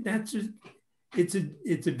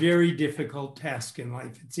a very difficult task in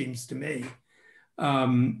life, it seems to me.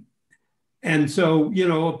 And so, you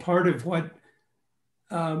know, a part of what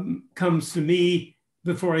comes to me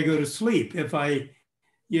before I go to sleep, if I,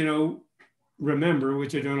 you know, remember,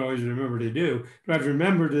 which I don't always remember to do, but I've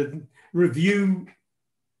remembered to review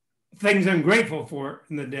things I'm grateful for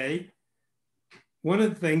in the day. one of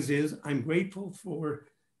the things is I'm grateful for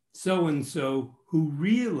so-and-so who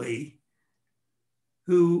really,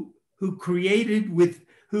 who created with,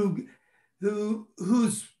 who's,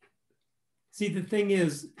 see, the thing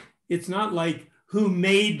is, it's not like who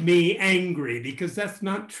made me angry, because that's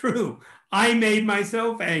not true. I made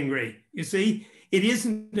myself angry, you see? It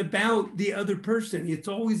isn't about the other person. It's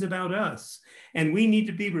always about us. And we need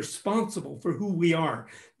to be responsible for who we are.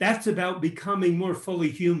 That's about becoming more fully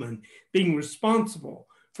human, being responsible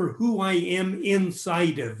for who I am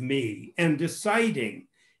inside of me and deciding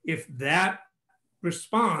if that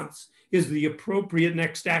response is the appropriate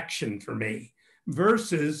next action for me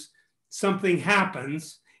versus something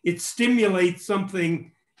happens, it stimulates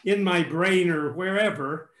something in my brain or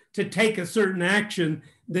wherever to take a certain action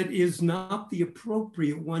that is not the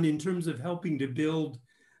appropriate one in terms of helping to build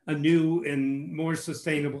a new and more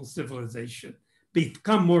sustainable civilization,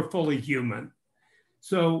 become more fully human.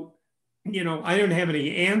 So, you know, I don't have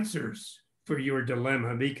any answers for your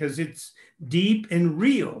dilemma because it's deep and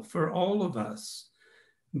real for all of us.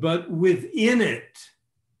 But within it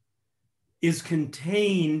is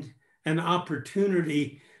contained an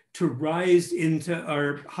opportunity to rise into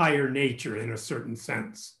our higher nature in a certain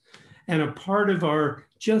sense. And a part of our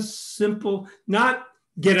just simple, not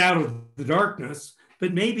get out of the darkness,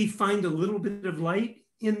 but maybe find a little bit of light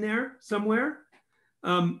in there somewhere,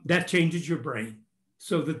 that changes your brain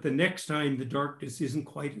so that the next time the darkness isn't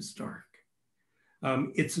quite as dark.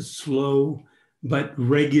 It's a slow but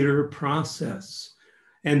regular process.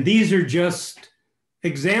 And these are just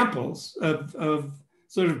examples of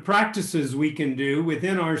sort of practices we can do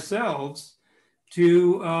within ourselves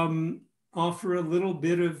to offer a little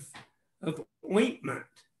bit of ointment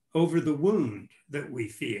over the wound that we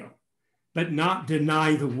feel, but not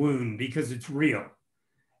deny the wound because it's real.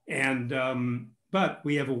 And but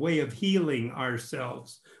we have a way of healing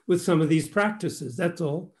ourselves with some of these practices, that's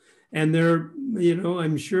all. And there are, you know,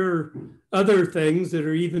 I'm sure other things that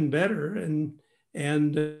are even better. And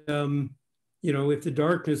you know, if the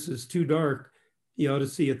darkness is too dark, you ought to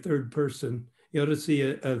see a third person. You ought to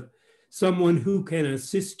see someone who can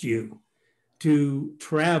assist you to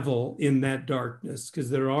travel in that darkness,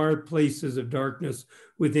 because there are places of darkness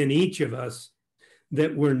within each of us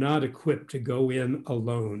that we're not equipped to go in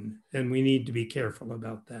alone. And we need to be careful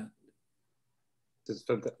about that.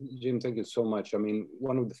 Jim, thank you so much. I mean,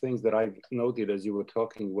 one of the things that I've noted as you were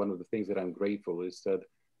talking, one of the things that I'm grateful is that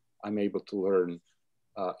I'm able to learn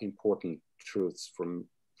important truths from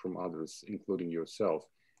others, including yourself.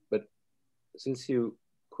 But since you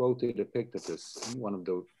quoted Epictetus in one of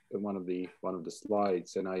the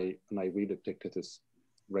slides, and I read Epictetus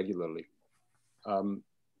regularly, I'm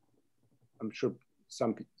sure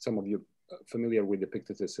some of you are familiar with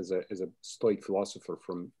Epictetus as a Stoic philosopher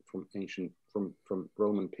from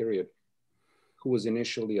Roman period, who was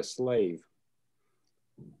initially a slave,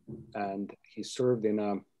 and he served in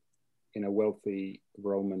a wealthy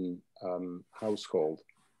Roman household,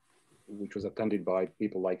 which was attended by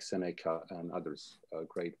people like Seneca and others.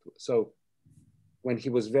 Great. So when he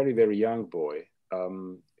was very, very young boy,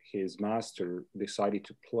 his master decided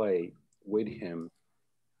to play with him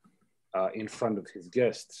in front of his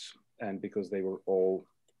guests. And because they were all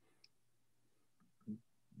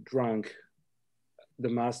drunk, the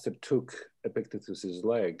master took Epictetus's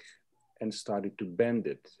leg and started to bend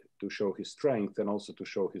it to show his strength and also to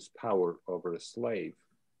show his power over a slave.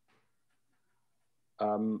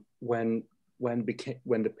 When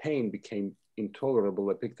the pain became intolerable,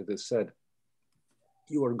 Epictetus said,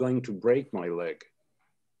 "You are going to break my leg."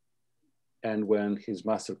 And when his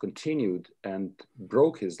master continued and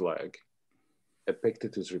broke his leg,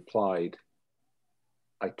 Epictetus replied,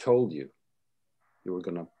 "I told you, you were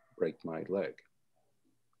gonna break my leg."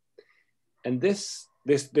 And this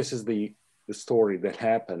is the story that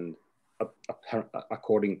happened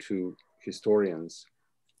according to historians,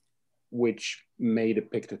 which made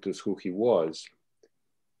Epictetus who he was.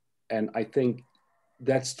 And I think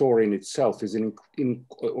that story in itself is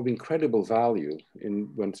of incredible value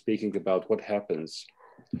when speaking about what happens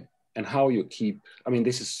and how you keep, I mean,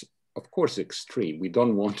 this is of course extreme. We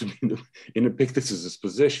don't want to be in Epictetus's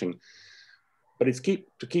position, but it's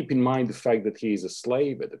to keep in mind the fact that he is a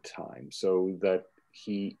slave at the time, so that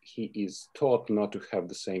he is taught not to have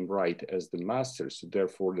the same right as the master, so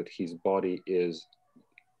therefore that his body is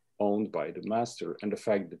owned by the master, and the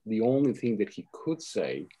fact that the only thing that he could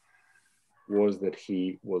say was that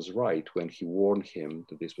he was right when he warned him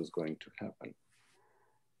that this was going to happen.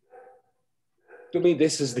 To me,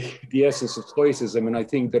 this is the essence of Stoicism, and I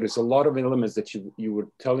think there is a lot of elements that you were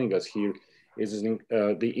telling us here, is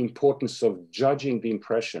the importance of judging the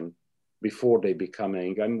impression before they become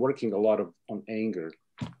anger. I'm working a lot on anger,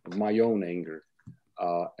 my own anger,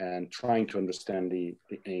 and trying to understand the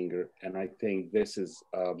anger. And I think this is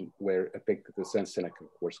where Epictetus and Seneca,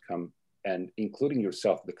 of course, come, and including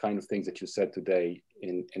yourself, the kind of things that you said today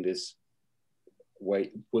in this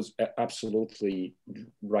way was absolutely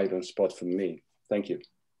right on spot for me. Thank you.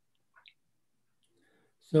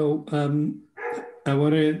 So I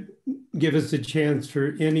want to give us a chance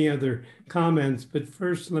for any other comments, but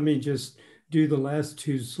first let me just do the last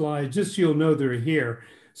two slides, just so you'll know they're here.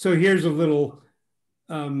 So here's a little,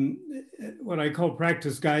 what I call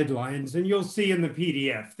practice guidelines, and you'll see in the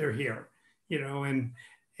PDF, they're here, you know, and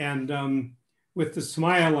with the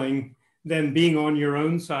smiling, then being on your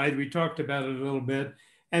own side, we talked about it a little bit.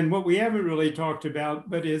 And what we haven't really talked about,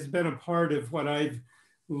 but has been a part of what I've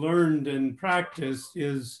learned and practiced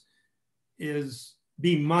is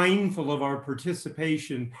be mindful of our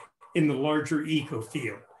participation in the larger eco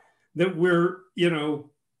field, that we're, you know,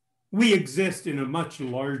 we exist in a much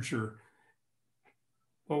larger,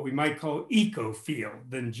 what we might call eco field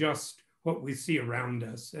than just what we see around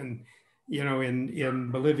us. And, you know, in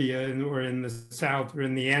Bolivia or in the South or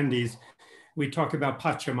in the Andes, we talk about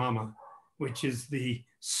Pachamama, which is the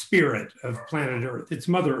spirit of planet Earth. It's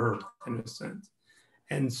Mother Earth in a sense.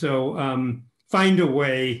 And so find a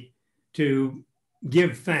way to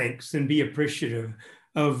give thanks and be appreciative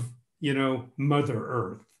of, you know, Mother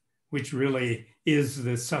Earth, which really is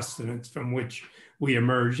the sustenance from which we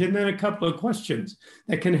emerge. And then a couple of questions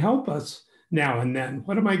that can help us now and then.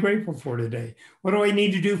 What am I grateful for today? What do I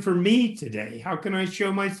need to do for me today? How can I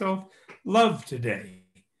show myself love today?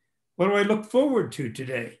 What do I look forward to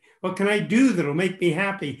today? What can I do that'll make me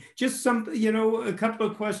happy? Just something, you know, a couple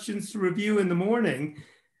of questions to review in the morning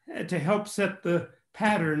to help set the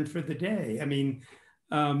pattern for the day. I mean,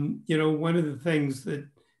 you know, one of the things that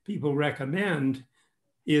people recommend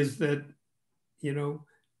is that, you know,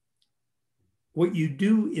 what you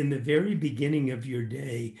do in the very beginning of your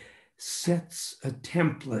day sets a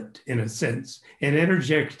template, in a sense, an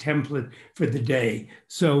energetic template for the day.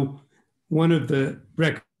 So one of the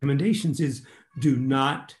recommendations is do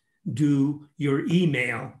not do your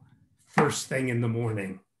email first thing in the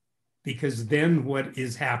morning, because then what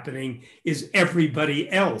is happening is everybody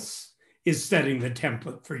else is setting the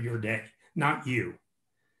template for your day, not you.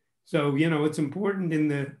 So, you know, it's important in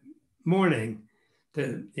the morning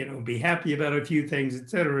to, you know, be happy about a few things, et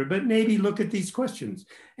cetera, but maybe look at these questions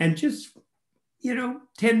and just, you know,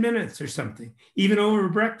 10 minutes or something, even over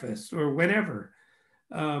breakfast or whenever,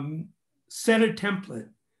 set a template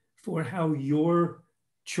for how your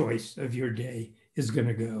choice of your day is going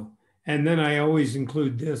to go. And then I always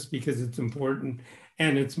include this because it's important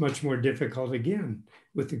and it's much more difficult again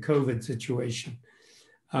with the COVID situation.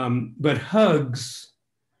 But hugs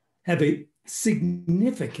have a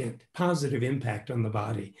significant positive impact on the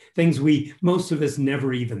body, things most of us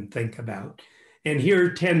never even think about. And here are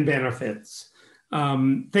 10 benefits,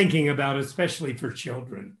 thinking about, especially for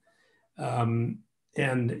children. You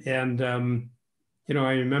know,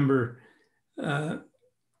 I remember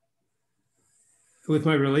with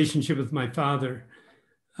my relationship with my father,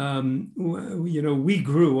 you know, we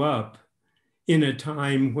grew up in a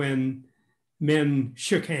time when men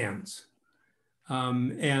shook hands.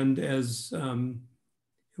 And as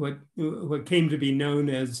what came to be known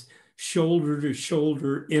as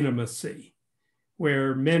shoulder-to-shoulder intimacy,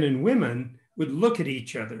 where men and women would look at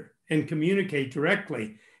each other and communicate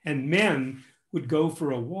directly, and men would go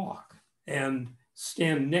for a walk and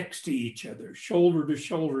stand next to each other,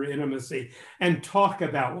 shoulder-to-shoulder intimacy, and talk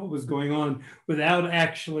about what was going on without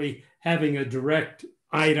actually having a direct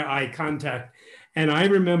eye-to-eye contact. And I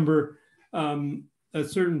remember a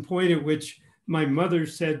certain point at which my mother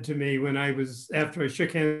said to me after I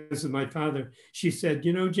shook hands with my father, she said,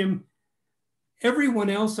 you know, Jim, everyone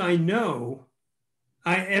else I know,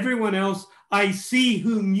 everyone else I see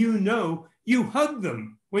whom you know, you hug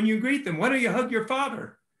them when you greet them. Why don't you hug your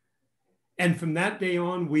father? And from that day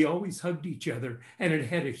on, we always hugged each other, and it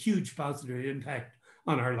had a huge positive impact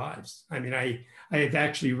on our lives. I mean, I have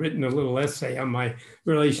actually written a little essay on my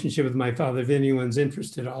relationship with my father. If anyone's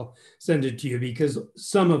interested, I'll send it to you, because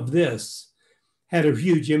some of this had a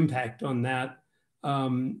huge impact on that.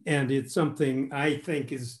 And it's something I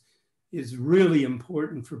think is really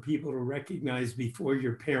important for people to recognize before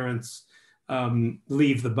your parents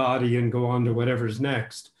leave the body and go on to whatever's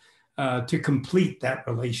next, to complete that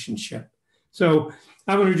relationship. So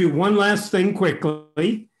I want to do one last thing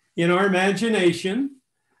quickly. In our imagination,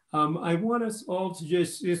 I want us all to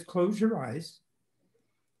just close your eyes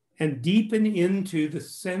and deepen into the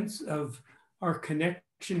sense of our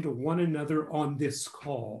connection to one another on this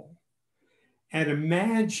call. And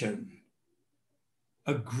imagine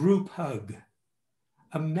a group hug.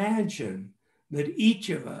 Imagine that each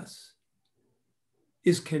of us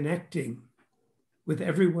is connecting with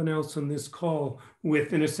everyone else on this call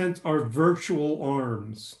with, in a sense, our virtual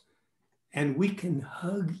arms. And we can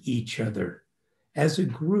hug each other as a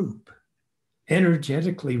group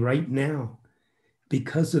energetically right now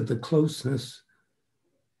because of the closeness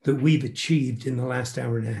that we've achieved in the last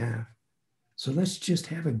hour and a half. So let's just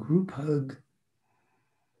have a group hug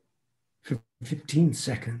for 15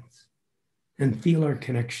 seconds and feel our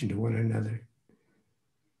connection to one another.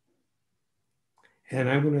 And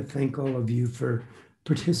I want to thank all of you for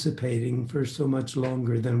participating for so much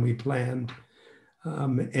longer than we planned,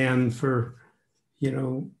 and for,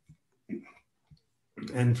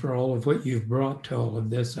 and for all of what you've brought to all of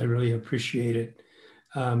this. I really appreciate it.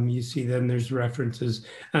 You see, then there's references.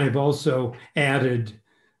 And I've also added,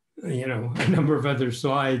 a number of other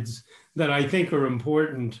slides that I think are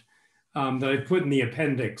important, that I put in the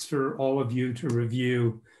appendix for all of you to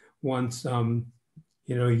review once,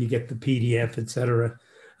 you get the PDF, et cetera.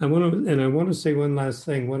 I want to say one last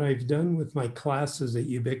thing. What I've done with my classes at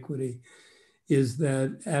Ubiquity is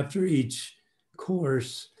that after each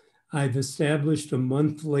course, I've established a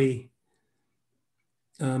monthly,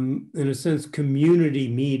 in a sense, community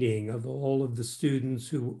meeting of all of the students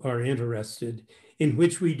who are interested, in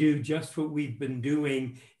which we do just what we've been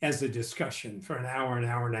doing as a discussion for an hour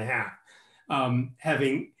and a half.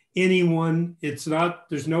 Having anyone,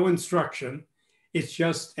 there's no instruction. It's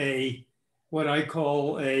just what I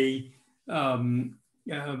call a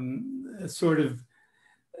sort of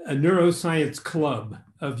a neuroscience club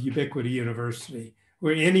of Ubiquity University,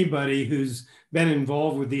 where anybody who's been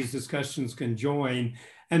involved with these discussions can join.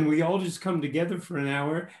 And we all just come together for an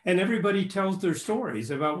hour and everybody tells their stories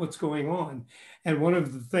about what's going on. And one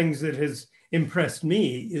of the things that has impressed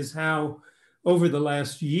me is how over the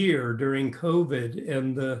last year during COVID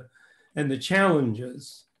and the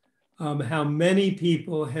challenges, how many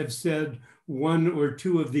people have said one or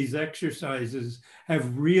two of these exercises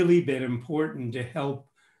have really been important to help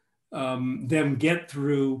them get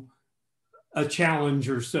through a challenge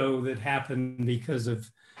or so that happened because of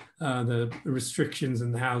the restrictions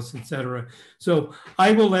in the house, et cetera. So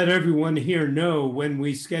I will let everyone here know when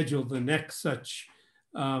we schedule the next such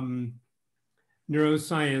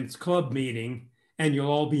neuroscience club meeting, and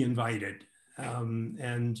you'll all be invited,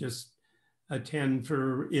 and just attend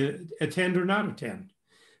or not attend.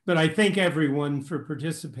 But I thank everyone for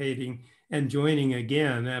participating and joining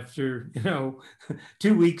again after,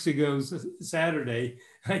 2 weeks ago, Saturday,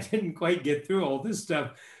 I didn't quite get through all this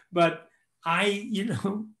stuff, but I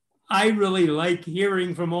really like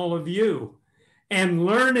hearing from all of you and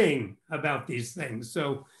learning about these things.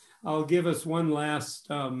 So I'll give us one last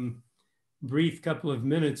brief couple of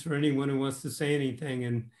minutes for anyone who wants to say anything,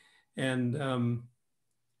 and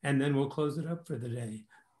then we'll close it up for the day.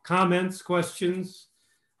 Comments, questions,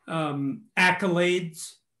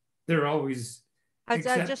 accolades, they're always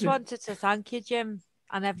accepted. I just wanted to thank you, Jim,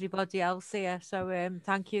 and everybody else here. So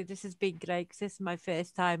thank you. This has been great because this is my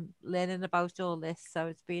first time learning about all this. So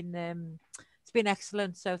it's been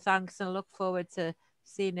excellent. So thanks, and I look forward to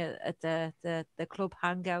seeing it at the club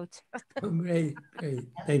hangout. Great.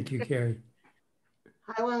 Thank you, Carrie.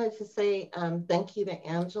 I wanted to say thank you to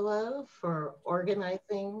Angelo for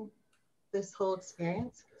organizing this whole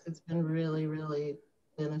experience. It's been really, really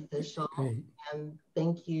beneficial. Great. And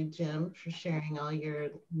thank you, Jim, for sharing all your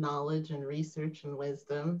knowledge and research and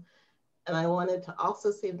wisdom. And I wanted to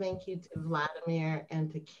also say thank you to Vladimir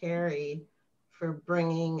and to Carrie for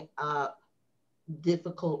bringing up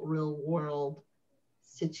difficult real world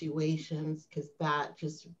situations, because that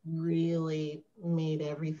just really made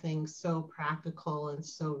everything so practical and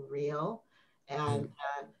so real. And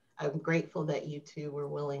I'm grateful that you two were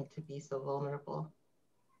willing to be so vulnerable.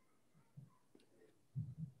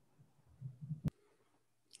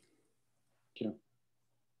 Thank you.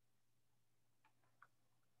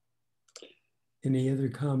 Any other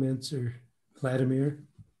comments, or Vladimir?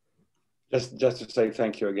 Just to say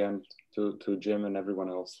thank you again to Jim and everyone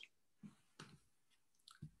else.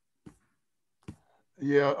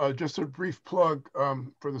 Yeah, just a brief plug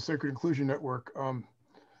for the Sacred Inclusion Network.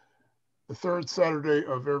 The third Saturday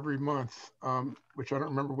of every month, which I don't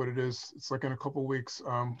remember what it is, it's like in a couple of weeks.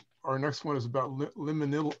 Our next one is about living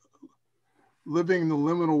the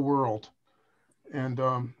liminal world. And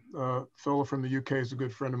a fellow from the UK is a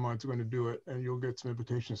good friend of mine who's going to do it, and you'll get some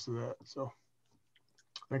invitations to that. So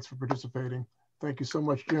thanks for participating. Thank you so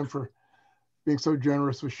much, Jim, for being so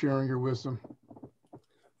generous with sharing your wisdom.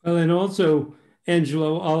 Well, and also,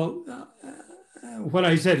 Angelo, what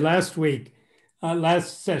I said last week,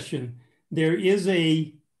 last session, there is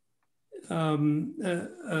a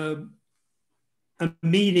a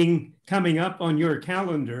meeting coming up on your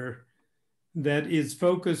calendar that is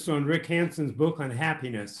focused on Rick Hanson's book on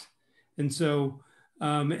happiness. And so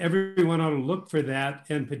everyone ought to look for that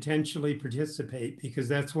and potentially participate, because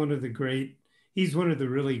that's one of the great, he's one of the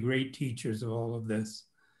really great teachers of all of this.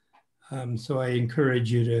 So I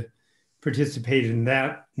encourage you to participate in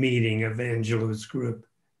that meeting of Angelo's group.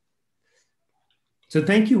 So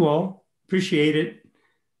thank you all. Appreciate it.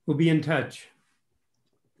 We'll be in touch.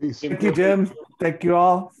 Peace. Thank you, Jim. Thank you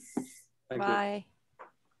all. Thank you. Bye.